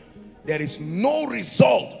one. There is no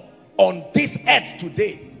result on this earth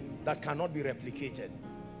today that cannot be replicated.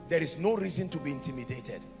 There is no reason to be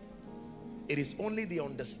intimidated. It is only the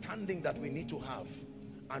understanding that we need to have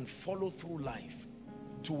and follow through life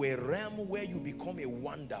to a realm where you become a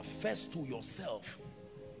wonder, first to yourself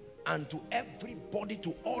and to everybody,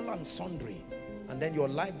 to all and sundry, and then your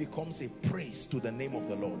life becomes a praise to the name of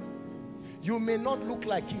the Lord. You may not look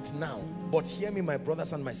like it now, but hear me, my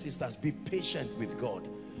brothers and my sisters, be patient with God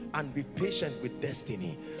and be patient with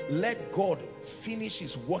destiny. Let God finish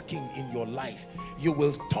his working in your life. You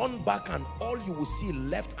will turn back and all you will see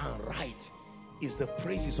left and right is the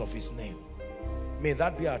praises of his name. May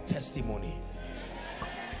that be our testimony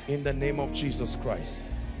in the name of Jesus Christ.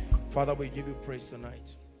 Father, we give you praise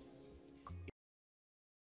tonight.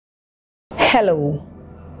 Hello.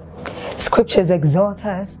 Scriptures exhort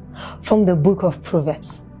us from the book of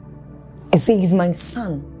Proverbs. It says, my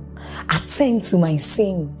son, attend to my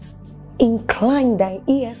sayings, incline thy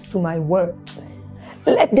ears to my words,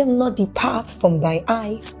 let them not depart from thy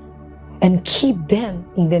eyes, and keep them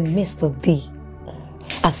in the midst of thee.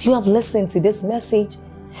 As you have listened to this message,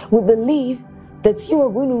 we believe that you are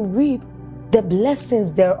going to reap the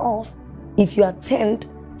blessings thereof if you attend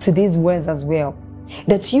to these words as well.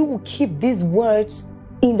 That you will keep these words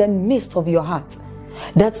in the midst of your heart.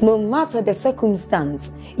 That no matter the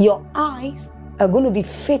circumstance, your eyes are going to be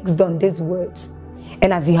fixed on these words.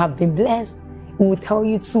 And as you have been blessed, we will tell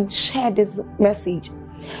you to share this message.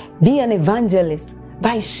 Be an evangelist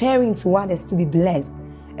by sharing to others to be blessed.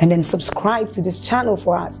 And then subscribe to this channel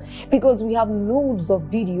for us, because we have loads of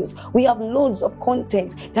videos, we have loads of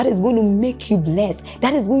content that is going to make you blessed,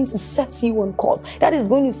 that is going to set you on course, that is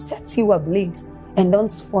going to set you ablaze. And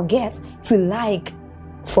don't forget to like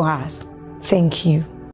for us. Thank you.